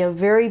going to be a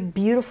very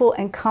beautiful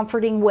and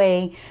comforting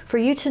way for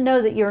you to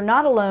know that you're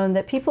not alone,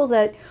 that people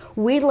that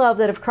we love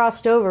that have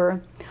crossed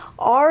over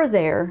are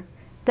there.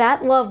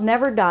 That love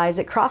never dies.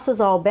 It crosses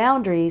all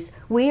boundaries.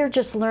 We are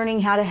just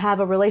learning how to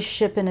have a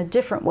relationship in a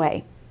different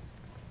way.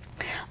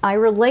 I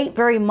relate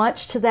very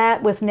much to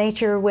that with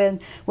nature. When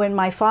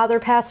my father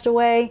passed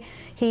away,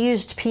 he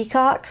used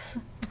peacocks.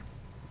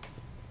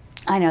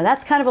 I know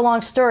that's kind of a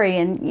long story,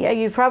 and yeah,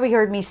 you've probably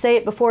heard me say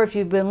it before if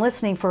you've been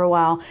listening for a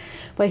while,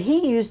 but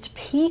he used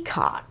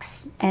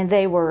peacocks, and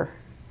they were,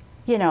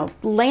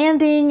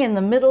 landing in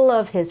the middle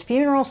of his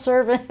funeral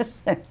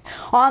service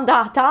on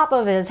the top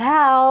of his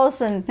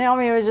house. And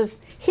it was just,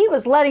 he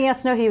was letting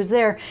us know he was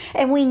there,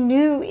 and we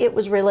knew it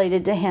was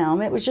related to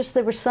him. It was just,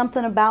 there was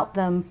something about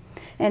them.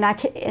 And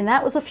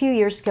that was a few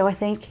years ago, I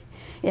think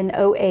in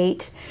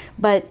 2008.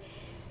 But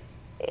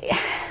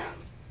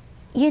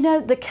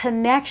the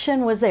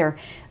connection was there.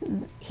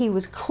 He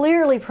was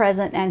clearly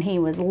present, and he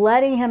was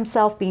letting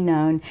himself be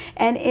known,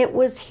 and it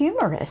was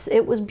humorous.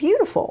 It was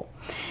beautiful.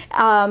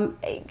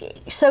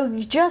 So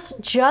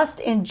just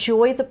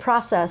enjoy the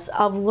process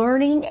of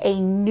learning a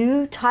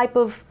new type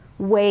of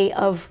way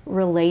of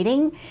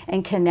relating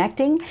and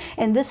connecting.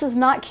 And this is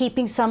not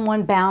keeping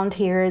someone bound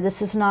here.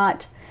 This is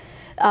not,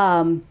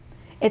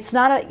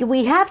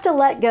 we have to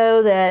let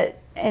go that,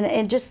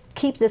 and just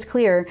keep this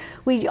clear,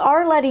 we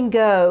are letting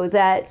go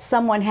that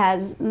someone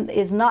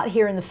is not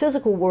here in the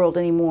physical world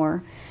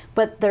anymore,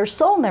 but their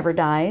soul never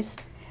dies.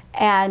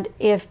 And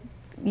if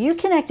you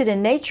connected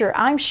in nature,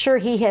 I'm sure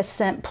he has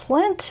sent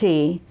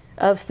plenty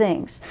of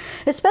things,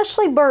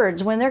 especially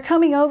birds. When they're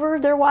coming over,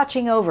 they're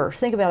watching over.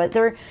 Think about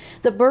it.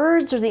 The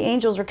birds or the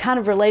angels are kind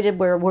of related,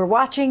 where we're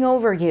watching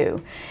over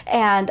you.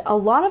 And a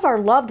lot of our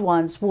loved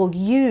ones will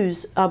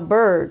use a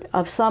bird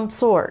of some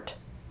sort.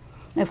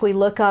 If we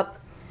look up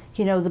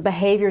the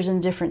behaviors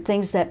and different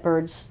things that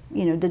birds,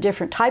 the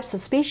different types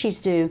of species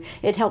do,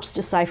 it helps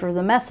decipher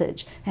the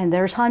message. And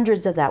there's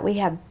hundreds of that. We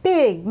have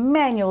big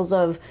manuals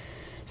of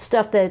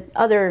stuff that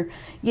other,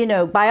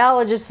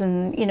 biologists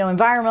and,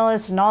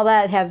 environmentalists and all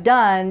that have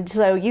done.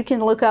 So you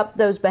can look up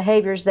those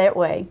behaviors that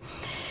way.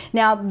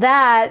 Now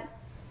that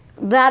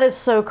is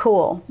so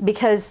cool,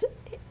 because,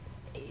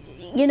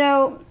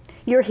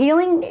 your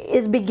healing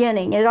is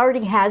beginning. It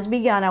already has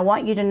begun. I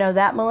want you to know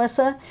that,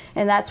 Melissa,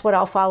 and that's what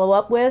I'll follow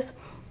up with.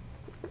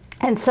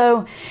 And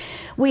so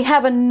we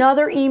have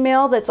another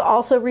email that's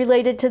also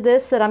related to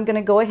this that I'm going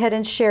to go ahead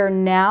and share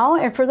now.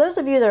 And for those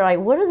of you that are like,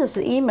 what is this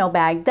email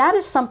bag? That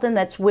is something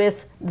that's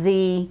with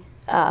the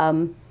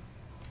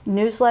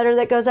newsletter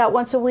that goes out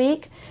once a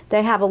week.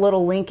 They have a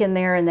little link in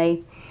there, and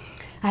I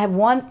have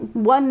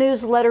one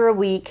newsletter a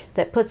week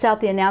that puts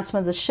out the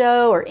announcement of the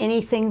show or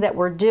anything that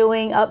we're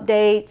doing,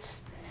 updates,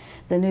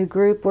 the new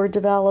group we're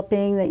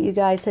developing that you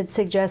guys had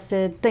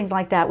suggested, things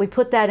like that. We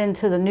put that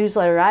into the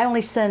newsletter. I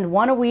only send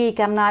one a week.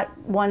 I'm not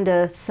one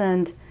to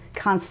send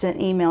constant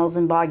emails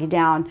and bog you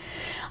down.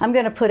 I'm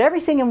going to put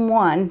everything in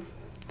one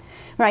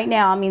right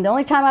now. The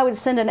only time I would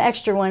send an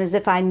extra one is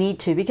if I need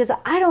to, because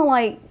I don't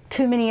like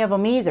too many of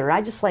them either.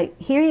 I just like,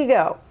 here you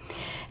go.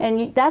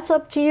 And that's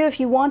up to you if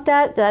you want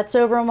that. That's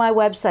over on my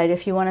website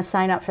if you want to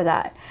sign up for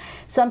that.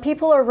 Some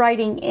people are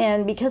writing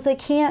in because they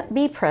can't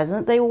be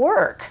present. They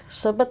work,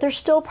 but they're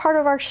still part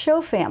of our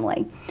show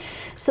family.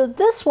 So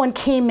this one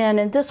came in,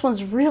 and this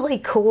one's really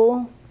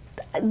cool.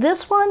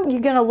 This one you're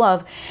going to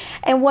love.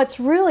 And what's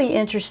really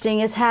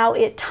interesting is how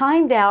it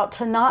timed out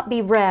to not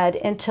be read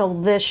until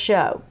this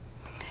show.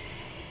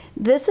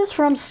 This is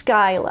from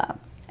Skyla.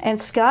 And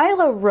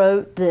Skyla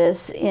wrote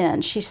this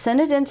in. She sent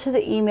it into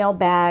the email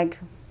bag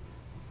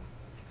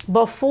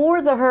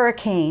before the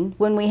hurricane,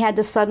 when we had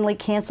to suddenly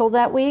cancel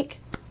that week.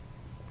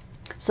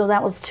 So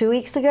that was 2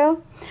 weeks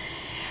ago.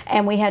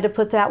 And we had to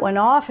put that one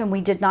off, and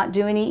we did not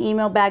do any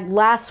email bag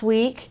last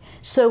week.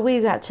 So we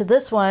got to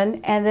this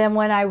one, and then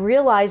when I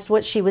realized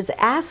what she was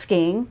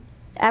asking,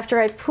 after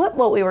I put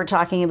what we were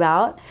talking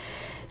about,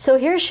 so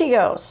here she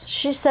goes.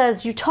 She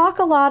says, you talk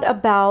a lot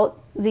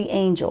about the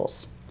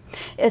angels,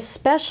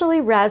 especially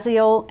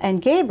Raziel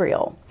and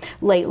Gabriel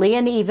lately,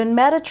 and even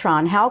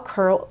Metatron. How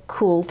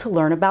cool to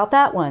learn about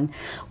that one.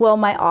 Well,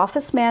 my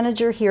office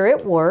manager here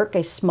at work,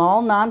 a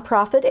small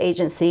nonprofit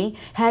agency,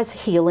 has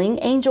healing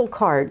angel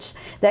cards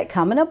that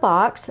come in a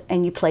box,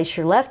 and you place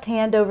your left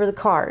hand over the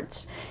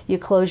cards. You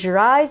close your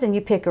eyes and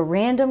you pick a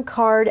random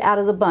card out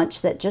of the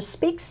bunch that just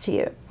speaks to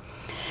you.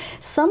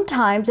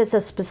 Sometimes it's a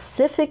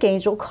specific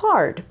angel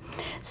card.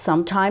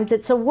 Sometimes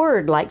it's a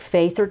word like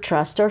faith or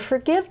trust or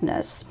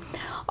forgiveness,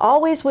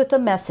 always with a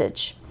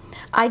message.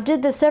 I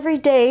did this every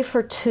day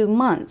for 2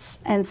 months,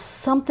 and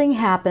something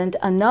happened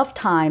enough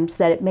times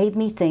that it made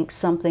me think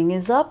something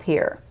is up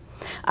here.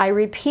 I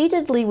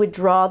repeatedly would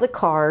draw the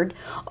card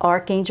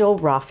Archangel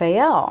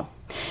Raphael.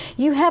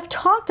 You have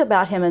talked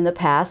about him in the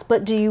past,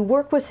 but do you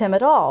work with him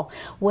at all?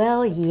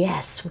 Well,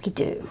 yes, we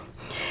do.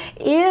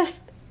 If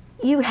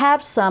you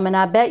have some, and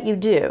I bet you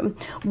do,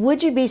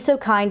 would you be so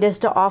kind as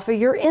to offer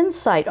your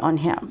insight on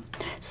him?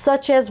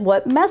 Such as,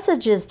 what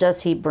messages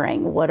does he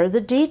bring? What are the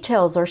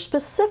details or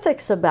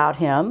specifics about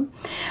him?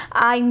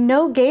 I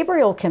know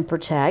Gabriel can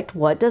protect.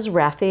 What does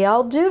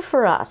Raphael do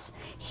for us?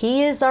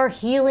 He is our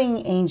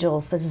healing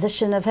angel,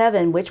 physician of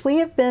heaven, which we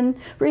have been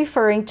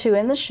referring to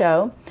in the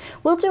show.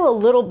 We'll do a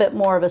little bit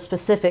more of a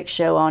specific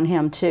show on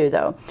him too,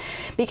 though,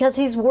 because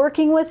he's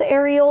working with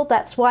Ariel.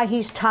 That's why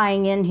he's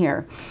tying in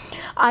here.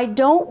 I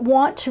don't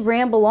want to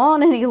ramble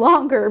on any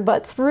longer,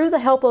 but through the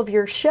help of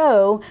your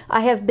show,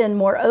 I have been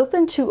more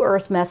open to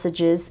earth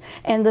messages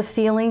and the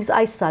feelings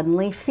I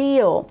suddenly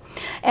feel.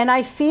 And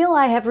I feel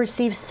I have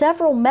received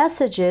several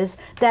messages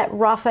that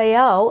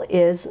Raphael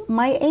is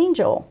my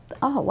angel.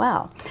 Oh,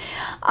 wow.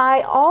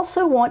 I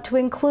also want to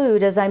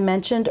include, as I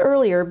mentioned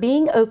earlier,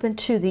 being open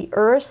to the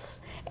earth's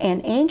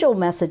and angel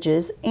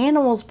messages.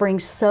 Animals bring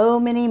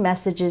so many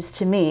messages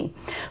to me.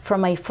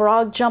 From a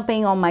frog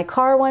jumping on my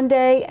car one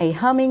day, a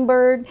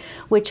hummingbird,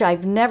 which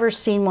I've never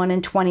seen one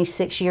in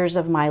 26 years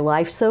of my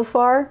life so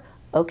far.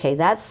 Okay,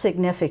 that's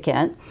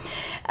significant.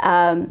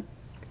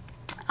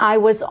 I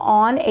was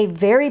on a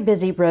very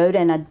busy road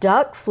and a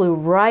duck flew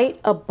right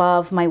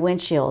above my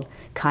windshield.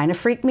 Kind of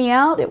freaked me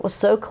out. It was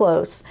so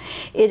close.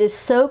 It is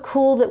so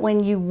cool that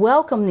when you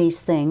welcome these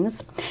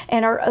things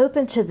and are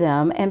open to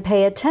them and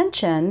pay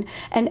attention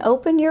and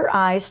open your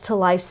eyes to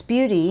life's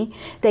beauty,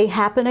 they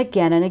happen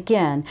again and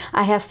again.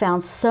 I have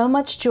found so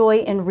much joy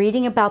in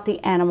reading about the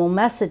animal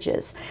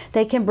messages.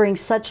 They can bring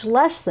such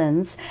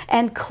lessons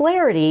and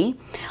clarity.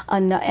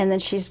 And then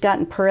she's got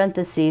in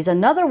parentheses,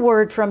 another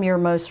word from your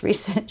most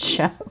recent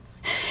show.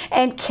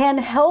 And can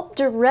help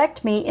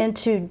direct me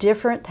into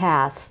different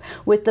paths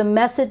with the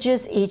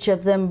messages each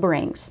of them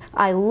brings.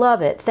 I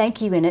love it.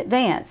 Thank you in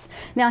advance.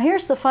 Now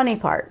here's the funny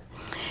part.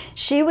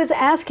 She was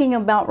asking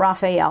about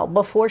Raphael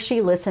before she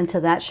listened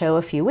to that show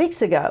a few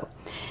weeks ago.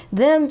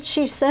 Then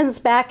she sends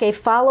back a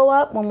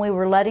follow-up when we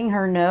were letting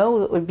her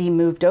know it would be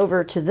moved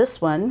over to this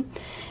one.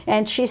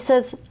 And she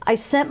says, I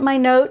sent my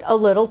note a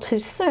little too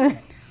soon.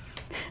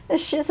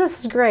 This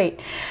is great,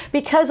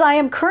 because I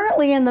am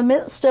currently in the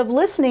midst of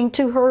listening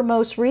to her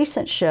most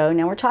recent show.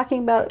 Now we're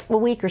talking about a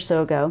week or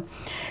so ago.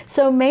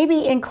 So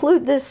maybe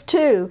include this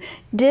too.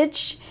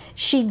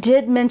 She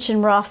did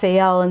mention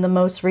Raphael in the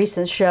most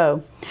recent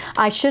show.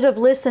 I should have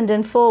listened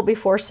in full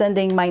before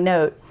sending my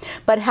note,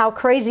 but how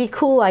crazy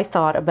cool I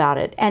thought about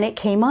it, and it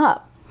came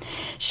up.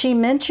 She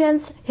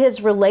mentions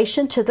his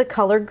relation to the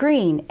color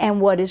green, and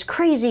what is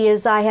crazy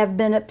is I have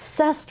been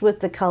obsessed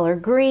with the color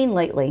green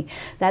lately.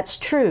 That's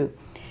true.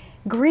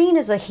 Green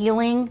is a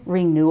healing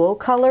renewal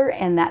color,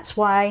 and that's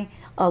why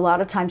a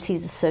lot of times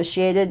he's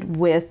associated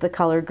with the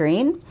color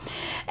green.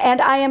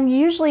 And I am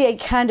usually a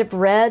kind of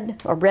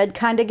red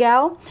kind of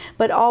gal,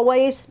 but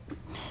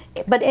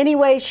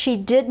anyway, she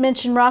did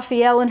mention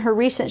Raphael in her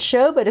recent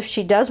show, but if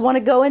she does want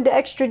to go into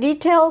extra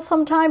detail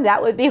sometime,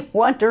 that would be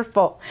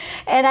wonderful.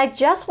 And I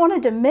just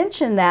wanted to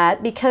mention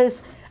that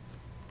because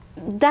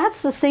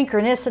that's the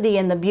synchronicity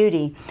and the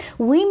beauty.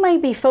 We may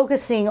be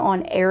focusing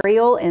on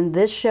Ariel in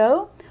this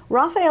show.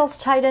 Raphael's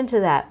tied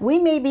into that. We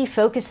may be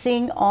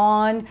focusing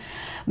on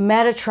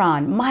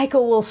Metatron.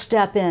 Michael will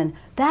step in.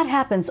 That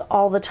happens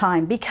all the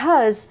time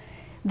because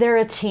they're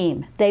a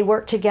team. They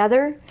work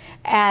together,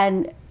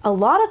 and a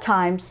lot of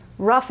times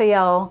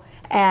Raphael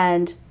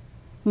and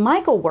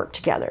Michael work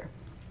together.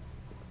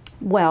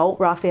 Well,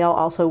 Raphael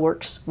also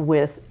works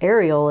with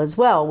Ariel as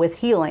well, with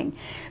healing.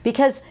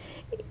 Because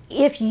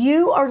if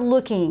you are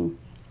looking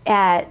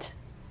at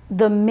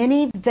the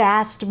many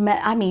vast,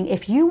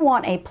 if you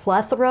want a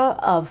plethora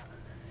of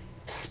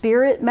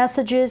spirit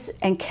messages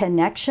and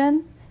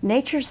connection,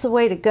 nature's the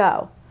way to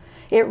go.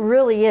 It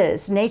really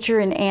is. Nature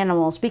and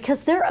animals,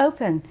 because they're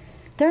open.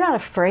 They're not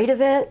afraid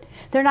of it.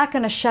 They're not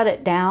going to shut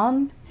it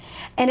down.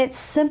 And it's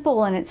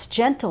simple and it's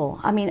gentle.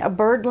 I mean, a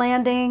bird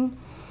landing,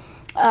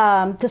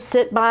 to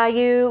sit by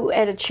you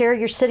at a chair,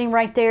 you're sitting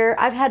right there.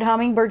 I've had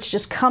hummingbirds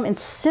just come and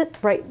sit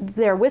right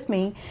there with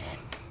me.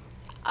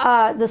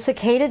 The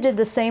cicada did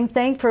the same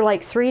thing for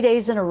like 3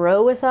 days in a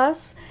row with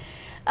us.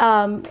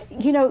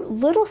 You know,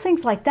 little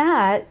things like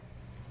that,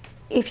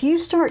 if you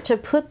start to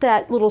put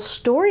that little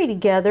story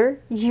together,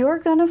 you're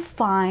going to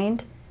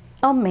find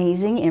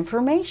amazing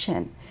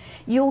information.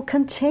 You'll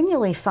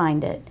continually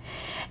find it.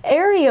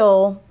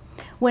 Ariel,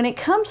 when it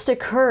comes to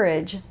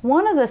courage,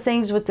 one of the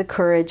things with the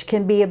courage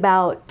can be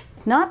about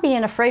not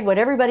being afraid what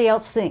everybody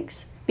else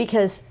thinks,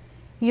 because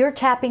you're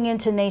tapping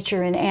into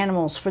nature and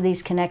animals for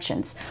these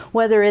connections,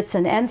 whether it's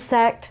an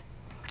insect,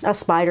 a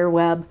spider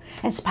web,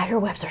 and spider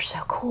webs are so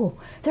cool.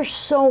 There's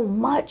so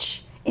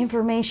much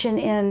information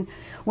in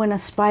when a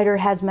spider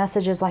has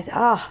messages like,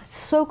 oh, it's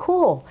so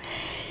cool.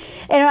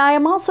 And I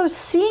am also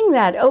seeing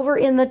that over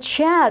in the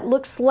chat.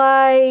 Looks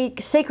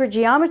like sacred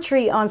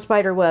geometry on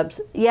spider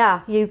webs.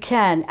 Yeah, you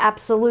can,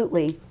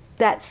 absolutely.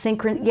 That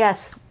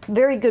yes,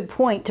 very good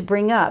point to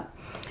bring up.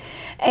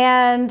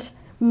 And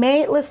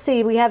let's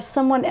see, we have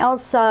someone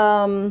else.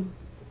 Kelly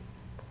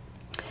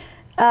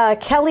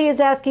is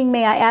asking,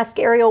 may I ask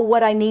Ariel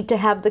what I need to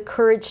have the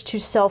courage to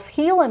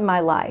self-heal in my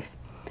life?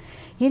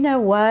 You know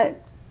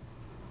what?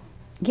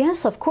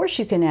 Yes, of course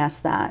you can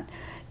ask that.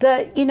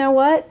 You know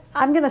what?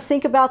 I'm going to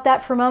think about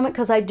that for a moment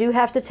because I do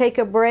have to take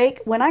a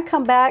break. When I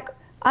come back,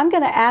 I'm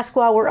going to ask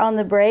while we're on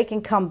the break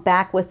and come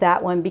back with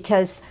that one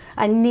because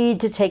I need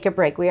to take a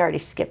break. We already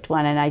skipped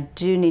one and I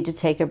do need to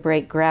take a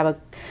break, grab a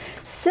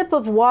sip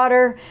of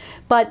water.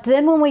 But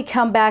then when we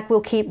come back,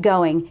 we'll keep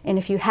going. And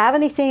if you have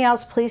anything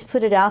else, please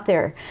put it out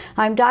there.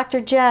 I'm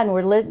Dr. Jenn.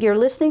 You're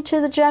listening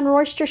to the Jenn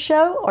Royster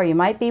Show, or you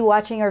might be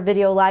watching our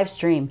video live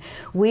stream.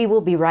 We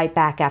will be right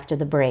back after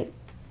the break.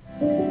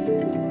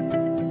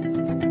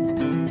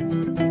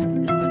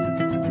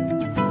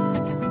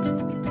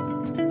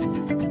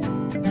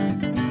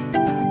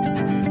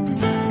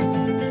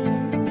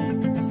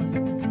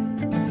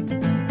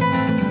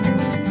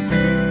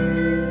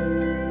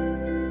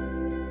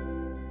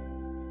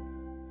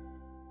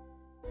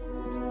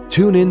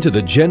 Tune in to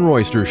the Jenn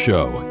Royster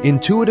Show,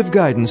 intuitive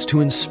guidance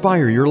to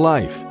inspire your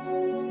life.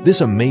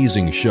 This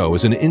amazing show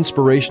is an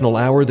inspirational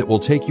hour that will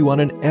take you on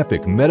an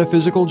epic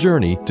metaphysical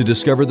journey to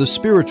discover the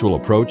spiritual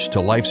approach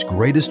to life's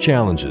greatest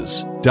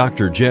challenges.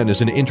 Dr. Jenn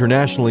is an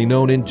internationally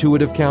known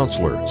intuitive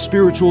counselor,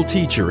 spiritual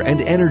teacher,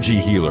 and energy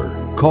healer.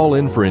 Call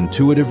in for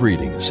intuitive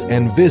readings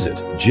and visit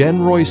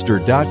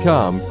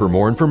JennRoyster.com for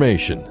more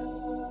information.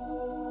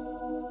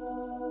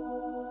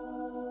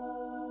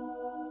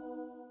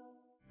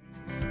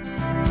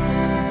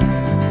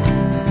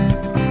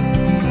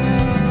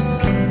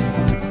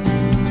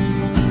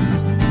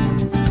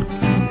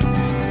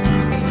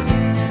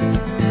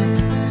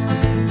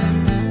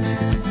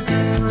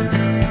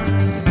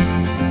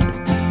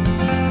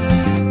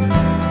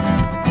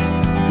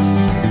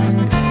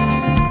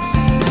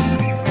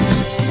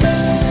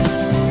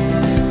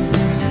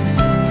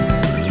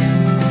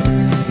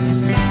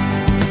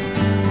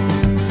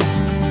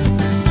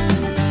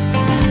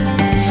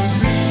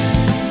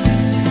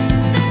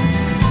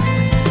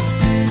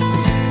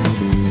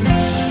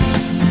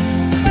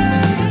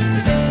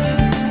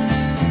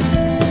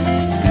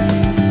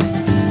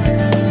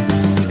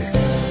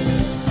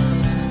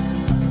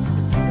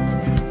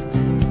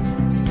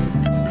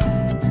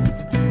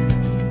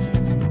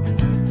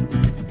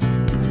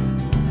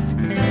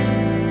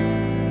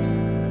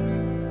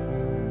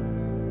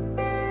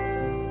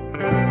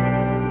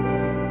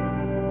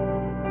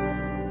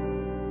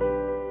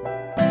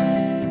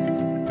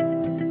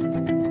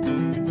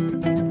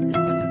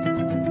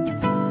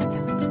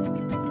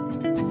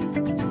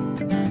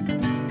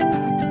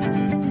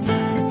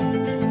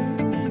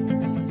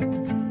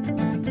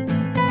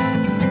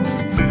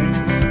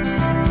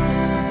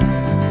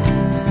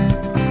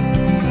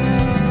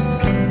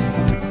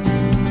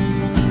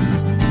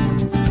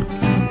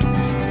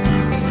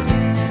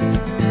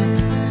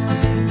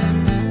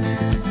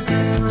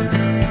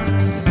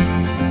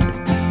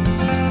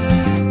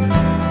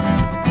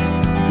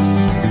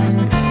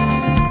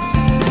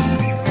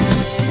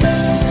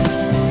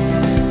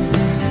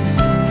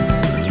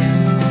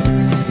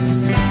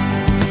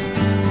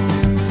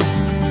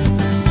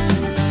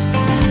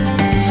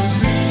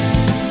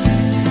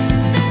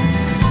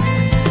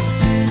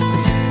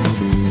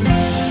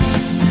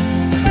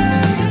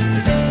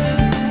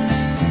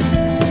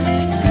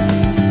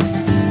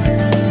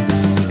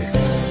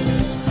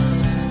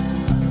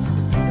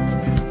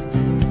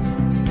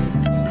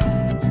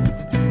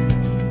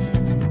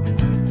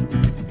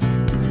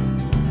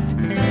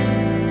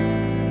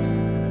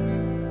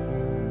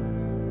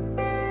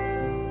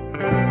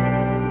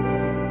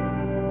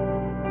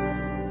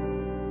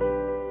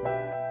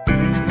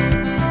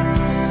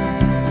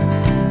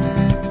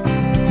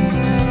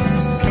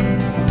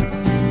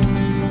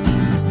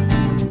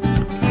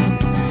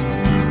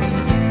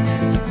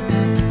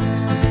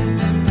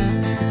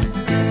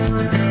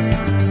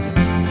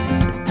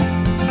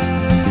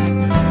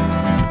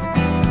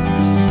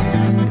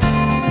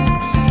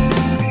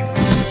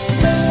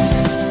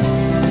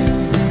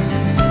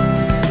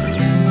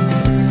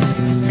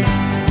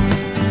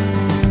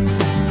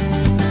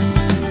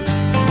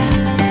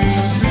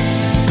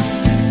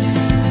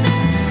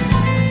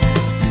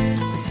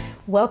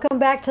 welcome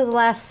back to the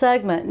last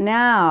segment.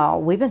 Now,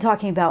 we've been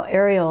talking about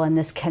Ariel and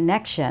this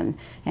connection.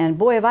 And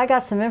boy, have I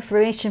got some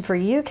information for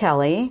you,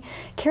 Kelly.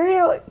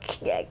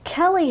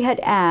 Kelly had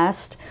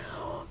asked,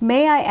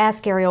 may I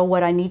ask Ariel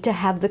what I need to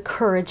have the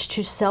courage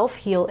to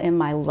self-heal in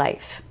my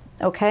life?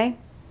 Okay?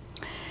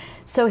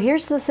 So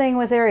here's the thing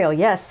with Ariel.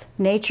 Yes,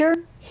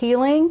 nature,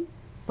 healing,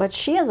 but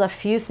she has a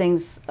few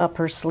things up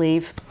her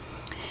sleeve.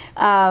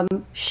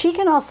 She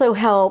can also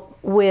help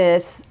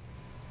with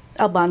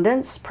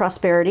abundance,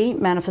 prosperity,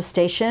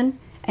 manifestation,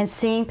 and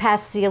seeing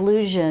past the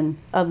illusion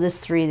of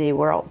this 3D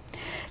world.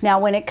 Now,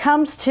 when it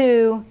comes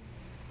to,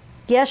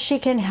 yes, she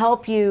can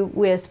help you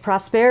with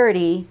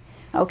prosperity,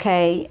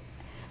 okay,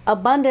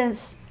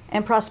 abundance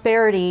and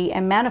prosperity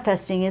and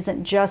manifesting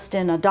isn't just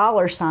in a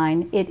dollar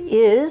sign. It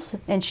is,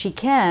 and she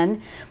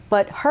can,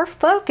 but her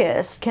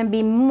focus can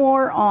be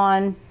more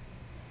on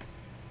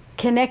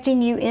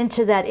connecting you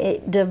into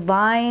that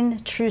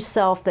divine true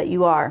self that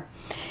you are.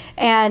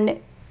 And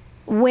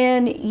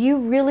when you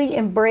really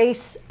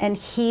embrace and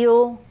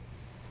heal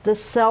the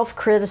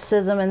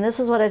self-criticism, and this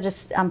is what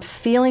I'm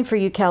feeling for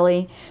you,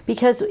 Kelly,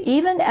 because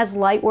even as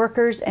light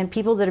workers and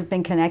people that have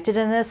been connected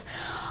in this,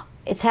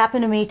 it's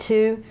happened to me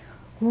too,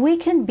 we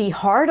can be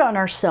hard on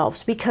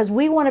ourselves because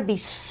we want to be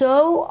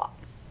so,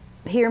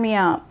 hear me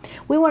out,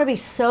 we want to be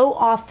so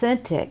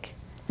authentic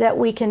that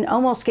we can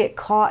almost get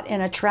caught in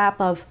a trap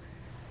of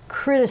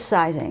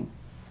criticizing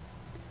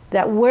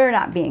that we're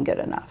not being good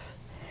enough.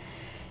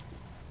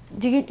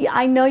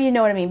 I know you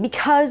know what I mean,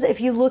 because if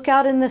you look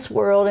out in this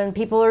world and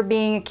people are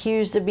being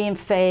accused of being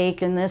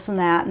fake and this and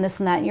that and this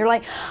and that, and you're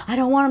like, I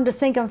don't want them to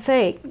think I'm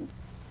fake.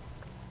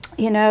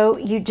 You know,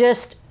 you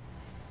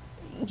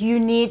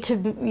need to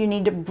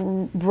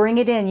bring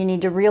it in. You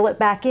need to reel it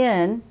back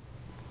in.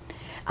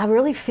 I'm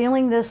really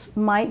feeling this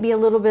might be a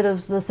little bit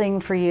of the thing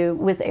for you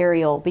with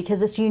Ariel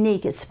because it's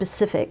unique, it's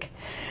specific.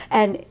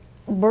 And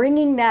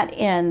bringing that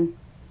in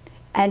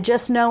and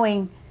just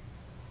knowing,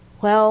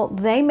 well,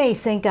 they may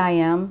think I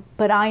am,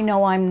 but I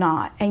know I'm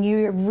not, and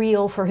you're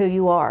real for who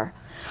you are.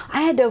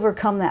 I had to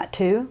overcome that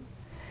too,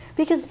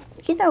 because,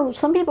 you know,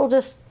 some people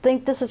just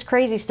think this is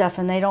crazy stuff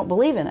and they don't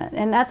believe in it,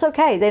 and that's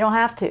okay. They don't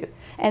have to,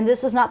 and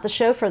this is not the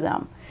show for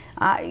them.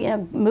 You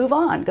know, move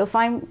on, go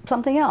find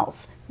something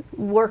else,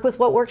 work with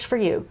what works for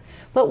you.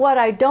 But what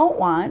I don't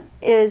want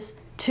is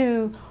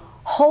to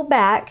hold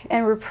back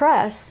and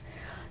repress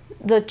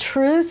the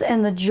truth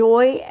and the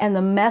joy and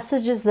the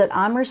messages that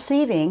I'm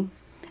receiving.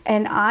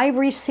 And I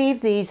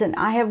receive these and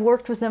I have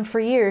worked with them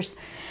for years,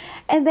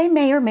 and they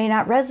may or may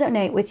not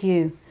resonate with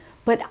you,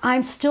 but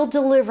I'm still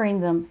delivering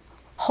them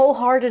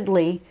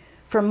wholeheartedly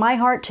from my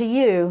heart to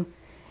you,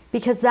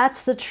 because that's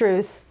the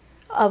truth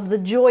of the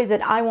joy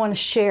that I want to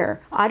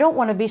share. I don't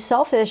want to be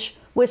selfish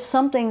with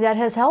something that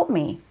has helped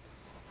me.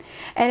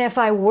 And if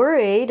I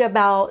worried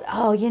about,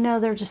 oh, you know,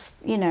 they're just,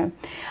 you know,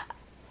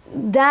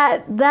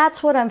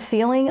 that's what I'm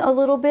feeling a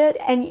little bit.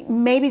 And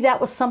maybe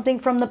that was something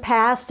from the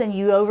past and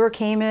you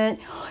overcame it.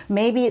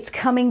 Maybe it's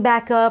coming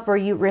back up or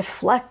you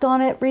reflect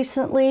on it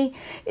recently.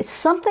 It's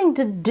something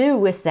to do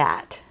with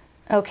that,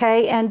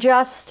 okay? And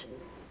just,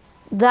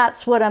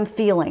 that's what I'm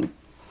feeling.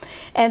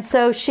 And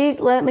so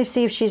let me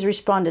see if she's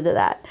responded to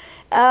that.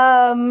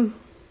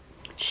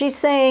 She's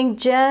saying,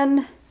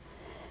 Jenn,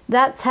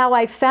 that's how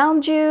I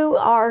found you.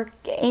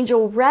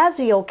 Archangel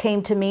Raphael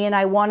came to me and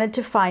I wanted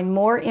to find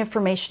more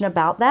information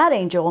about that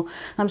angel.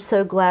 I'm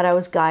so glad I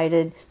was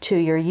guided to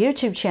your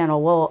YouTube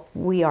channel. Well,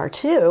 we are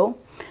too.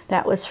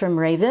 That was from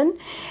Raven.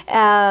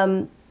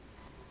 And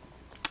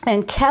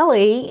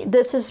Kelly,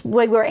 this is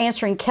where we're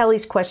answering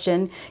Kelly's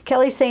question.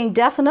 Kelly's saying,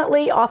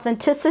 definitely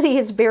authenticity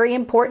is very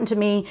important to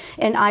me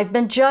and I've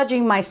been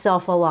judging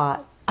myself a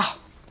lot.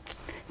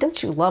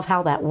 Don't you love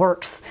how that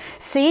works?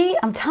 See,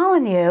 I'm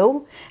telling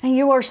you, and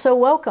you are so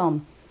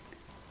welcome.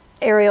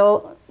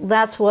 Ariel,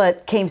 that's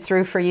what came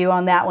through for you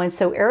on that one.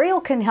 So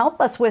Ariel can help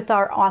us with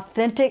our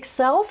authentic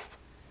self.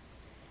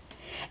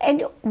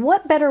 And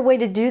what better way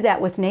to do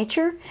that with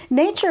nature?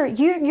 Nature,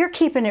 you're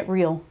keeping it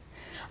real.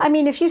 I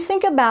mean, if you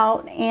think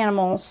about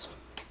animals,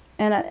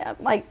 and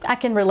I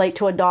can relate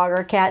to a dog or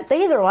a cat,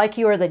 they either like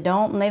you or they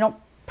don't, and they don't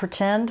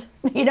pretend.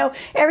 You know,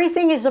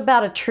 everything is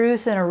about a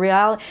truth and a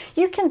reality.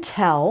 You can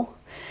tell.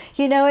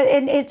 You know,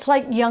 and it's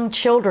like young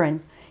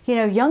children. You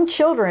know, young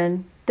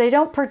children, they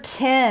don't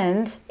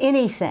pretend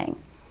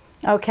anything,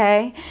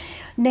 okay?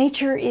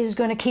 Nature is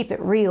going to keep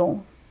it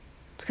real.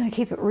 It's going to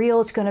keep it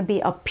real. It's going to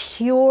be a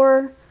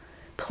pure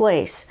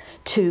place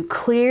to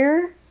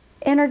clear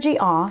energy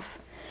off,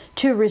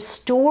 to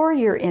restore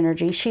your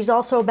energy. She's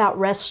also about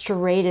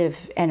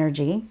restorative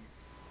energy.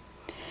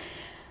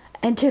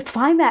 And to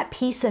find that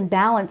peace and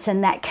balance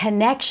and that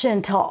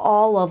connection to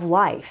all of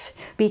life,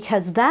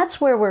 because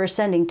that's where we're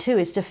ascending to,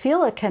 is to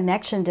feel a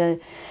connection to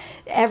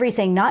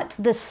everything, not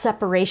the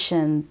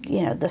separation,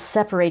 you know, the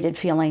separated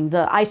feeling,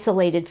 the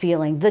isolated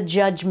feeling, the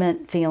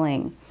judgment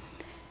feeling.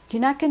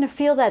 You're not going to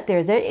feel that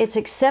there. It's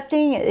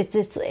accepting,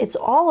 it's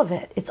all of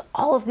it. It's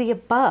all of the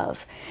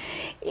above.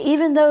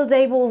 Even though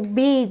they will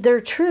be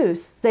their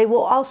truth, they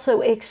will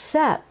also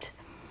accept.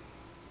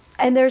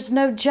 And there's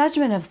no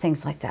judgment of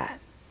things like that.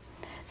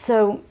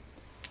 So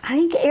I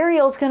think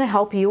Ariel's going to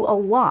help you a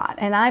lot.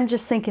 And I'm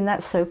just thinking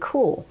that's so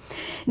cool.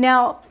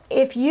 Now,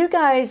 if you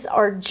guys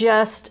are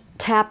just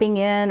tapping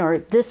in, or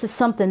this is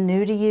something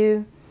new to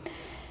you,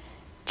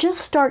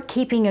 just start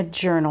keeping a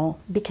journal,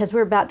 because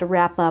we're about to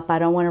wrap up. I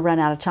don't want to run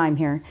out of time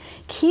here.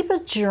 Keep a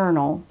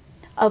journal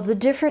of the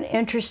different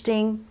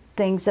interesting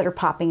things that are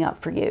popping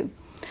up for you.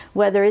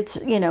 Whether it's,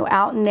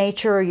 out in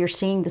nature, or you're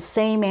seeing the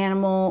same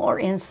animal or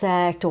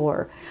insect,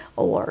 or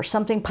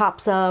something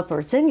pops up, or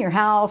it's in your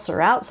house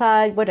or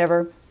outside,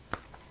 whatever.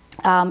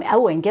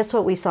 Oh, and guess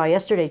what we saw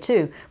yesterday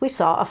too? We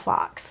saw a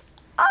fox.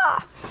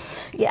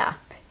 Yeah,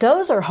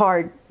 those are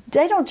hard.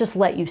 They don't just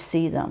let you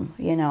see them,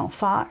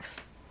 fox.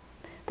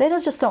 They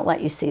don't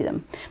let you see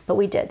them. But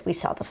we did. We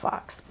saw the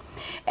fox.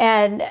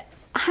 And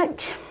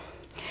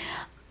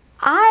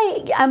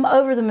I am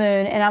over the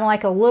moon, and I'm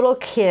like a little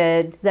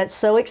kid that's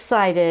so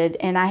excited,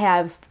 and I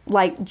have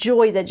like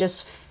joy that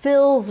just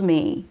fills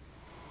me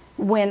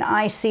when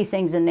I see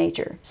things in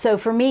nature. So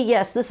for me,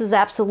 yes, this is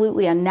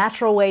absolutely a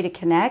natural way to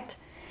connect.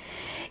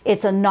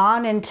 It's a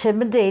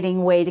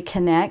non-intimidating way to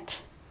connect.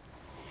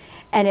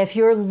 And if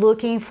you're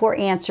looking for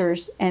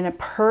answers and a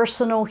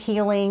personal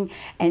healing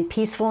and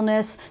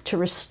peacefulness to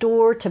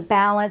restore, to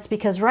balance,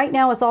 because right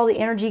now with all the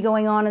energy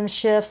going on in the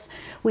shifts,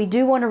 we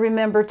do want to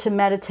remember to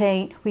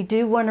meditate. We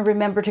do want to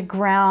remember to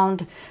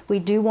ground. We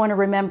do want to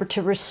remember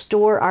to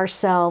restore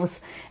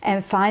ourselves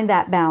and find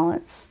that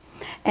balance.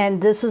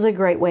 And this is a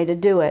great way to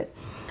do it.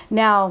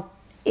 Now,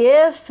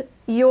 if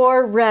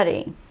you're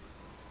ready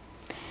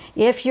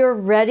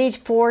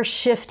for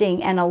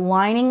shifting and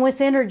aligning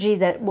with energy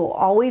that will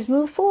always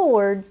move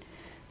forward,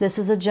 this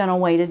is a gentle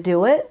way to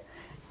do it.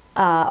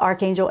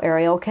 Archangel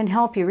Ariel can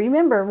help you.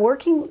 Remember,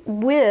 working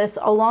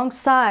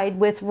alongside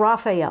with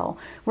Raphael.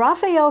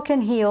 Raphael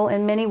can heal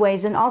in many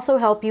ways and also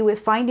help you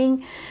with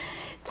finding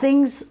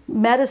things,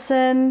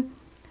 medicine,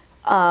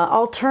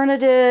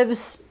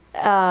 alternatives,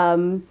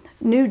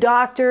 new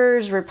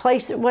doctors,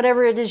 replace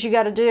whatever it is you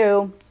got to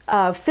do.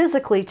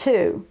 Physically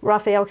too,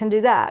 Raphael can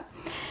do that.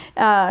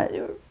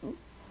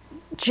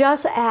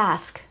 Just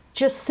ask.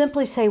 Just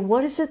simply say,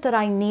 what is it that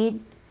I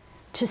need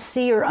to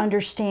see or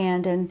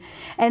understand?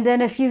 And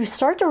then if you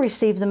start to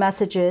receive the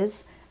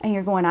messages and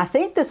you're going, I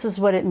think this is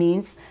what it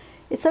means,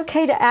 it's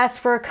okay to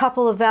ask for a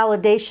couple of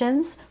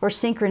validations or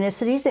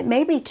synchronicities. It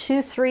may be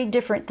 2, 3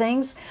 different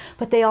things,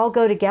 but they all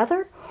go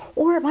together.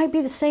 Or it might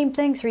be the same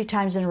thing 3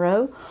 times in a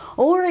row.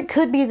 Or it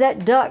could be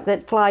that duck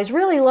that flies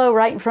really low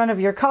right in front of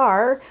your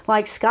car,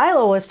 like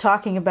Skyla was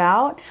talking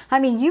about. I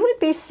mean, you would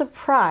be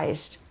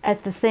surprised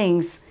at the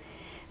things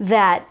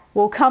that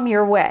will come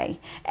your way.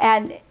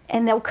 And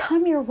they'll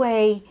come your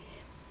way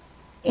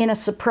in a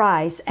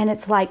surprise. And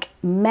it's like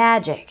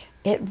magic.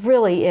 It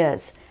really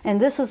is.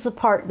 And this is the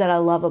part that I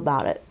love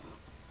about it.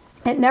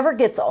 It never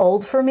gets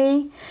old for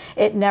me.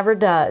 It never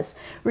does.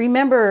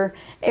 Remember,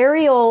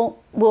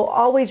 Ariel will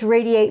always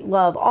radiate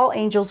love. All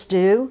angels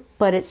do,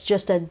 but it's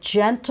just a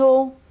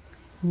gentle,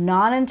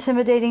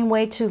 non-intimidating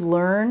way to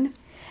learn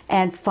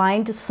and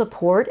find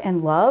support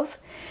and love.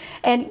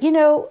 And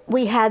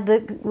we had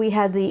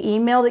the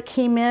email that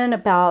came in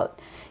about,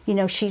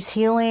 she's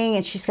healing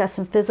and she's got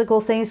some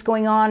physical things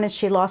going on and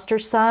she lost her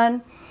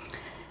son.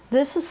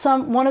 This is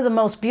one of the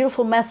most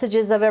beautiful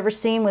messages I've ever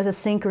seen with a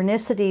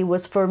synchronicity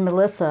was for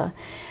Melissa.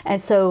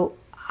 And so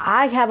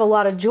I have a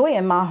lot of joy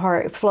in my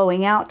heart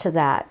flowing out to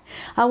that.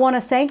 I want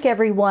to thank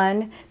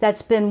everyone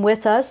that's been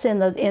with us in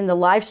the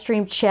live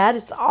stream chat.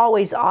 It's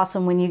always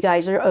awesome when you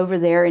guys are over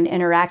there and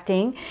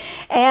interacting.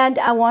 And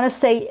I want to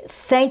say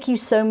thank you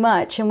so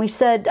much. And we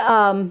said,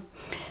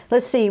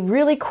 let's see,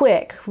 really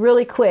quick.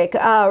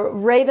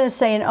 Raven is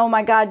saying, oh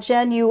my God,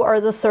 Jenn, you are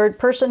the 3rd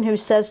person who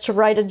says to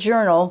write a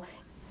journal.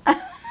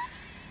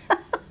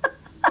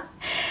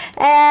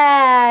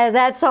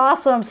 That's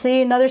awesome.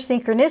 See, another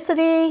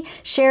synchronicity.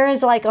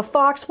 Sharon's like a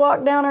fox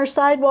walked down our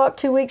sidewalk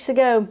 2 weeks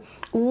ago.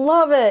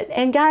 Love it.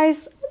 And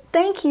guys,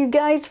 thank you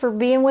guys for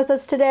being with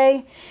us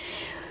today.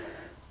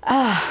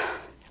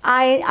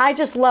 I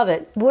just love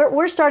it.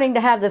 We're starting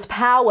to have this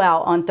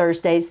powwow on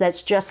Thursdays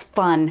that's just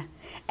fun.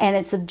 And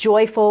it's a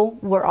joyful,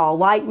 we're all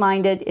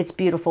like-minded. It's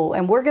beautiful.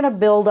 And we're going to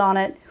build on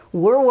it.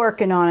 We're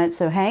working on it,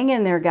 so hang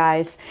in there,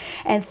 guys.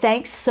 And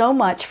thanks so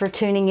much for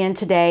tuning in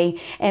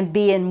today and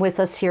being with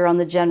us here on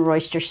the Jenn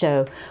Royster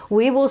Show.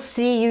 We will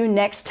see you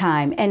next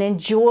time, and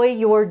enjoy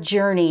your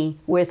journey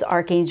with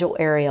Archangel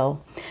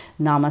Ariel.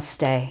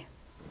 Namaste.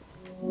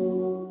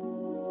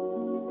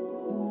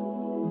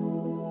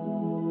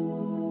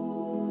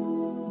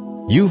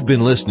 You've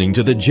been listening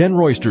to the Jenn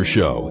Royster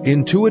Show,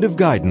 intuitive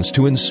guidance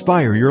to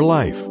inspire your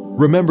life.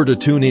 Remember to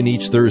tune in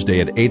each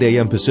Thursday at 8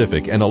 a.m.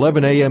 Pacific and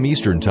 11 a.m.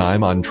 Eastern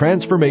Time on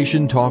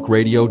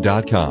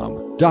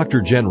TransformationTalkRadio.com.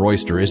 Dr. Jenn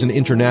Royster is an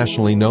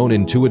internationally known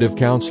intuitive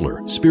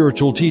counselor,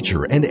 spiritual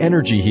teacher, and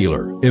energy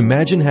healer.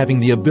 Imagine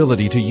having the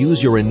ability to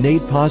use your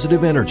innate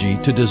positive energy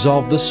to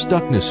dissolve the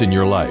stuckness in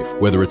your life,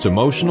 whether it's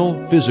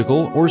emotional,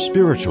 physical, or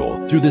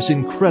spiritual, through this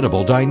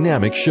incredible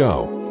dynamic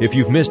show. If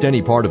you've missed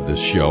any part of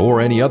this show or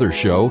any other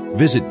show,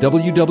 visit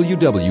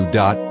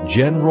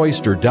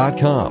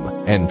www.jennroyster.com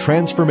and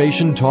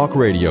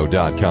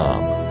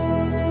transformationtalkradio.com.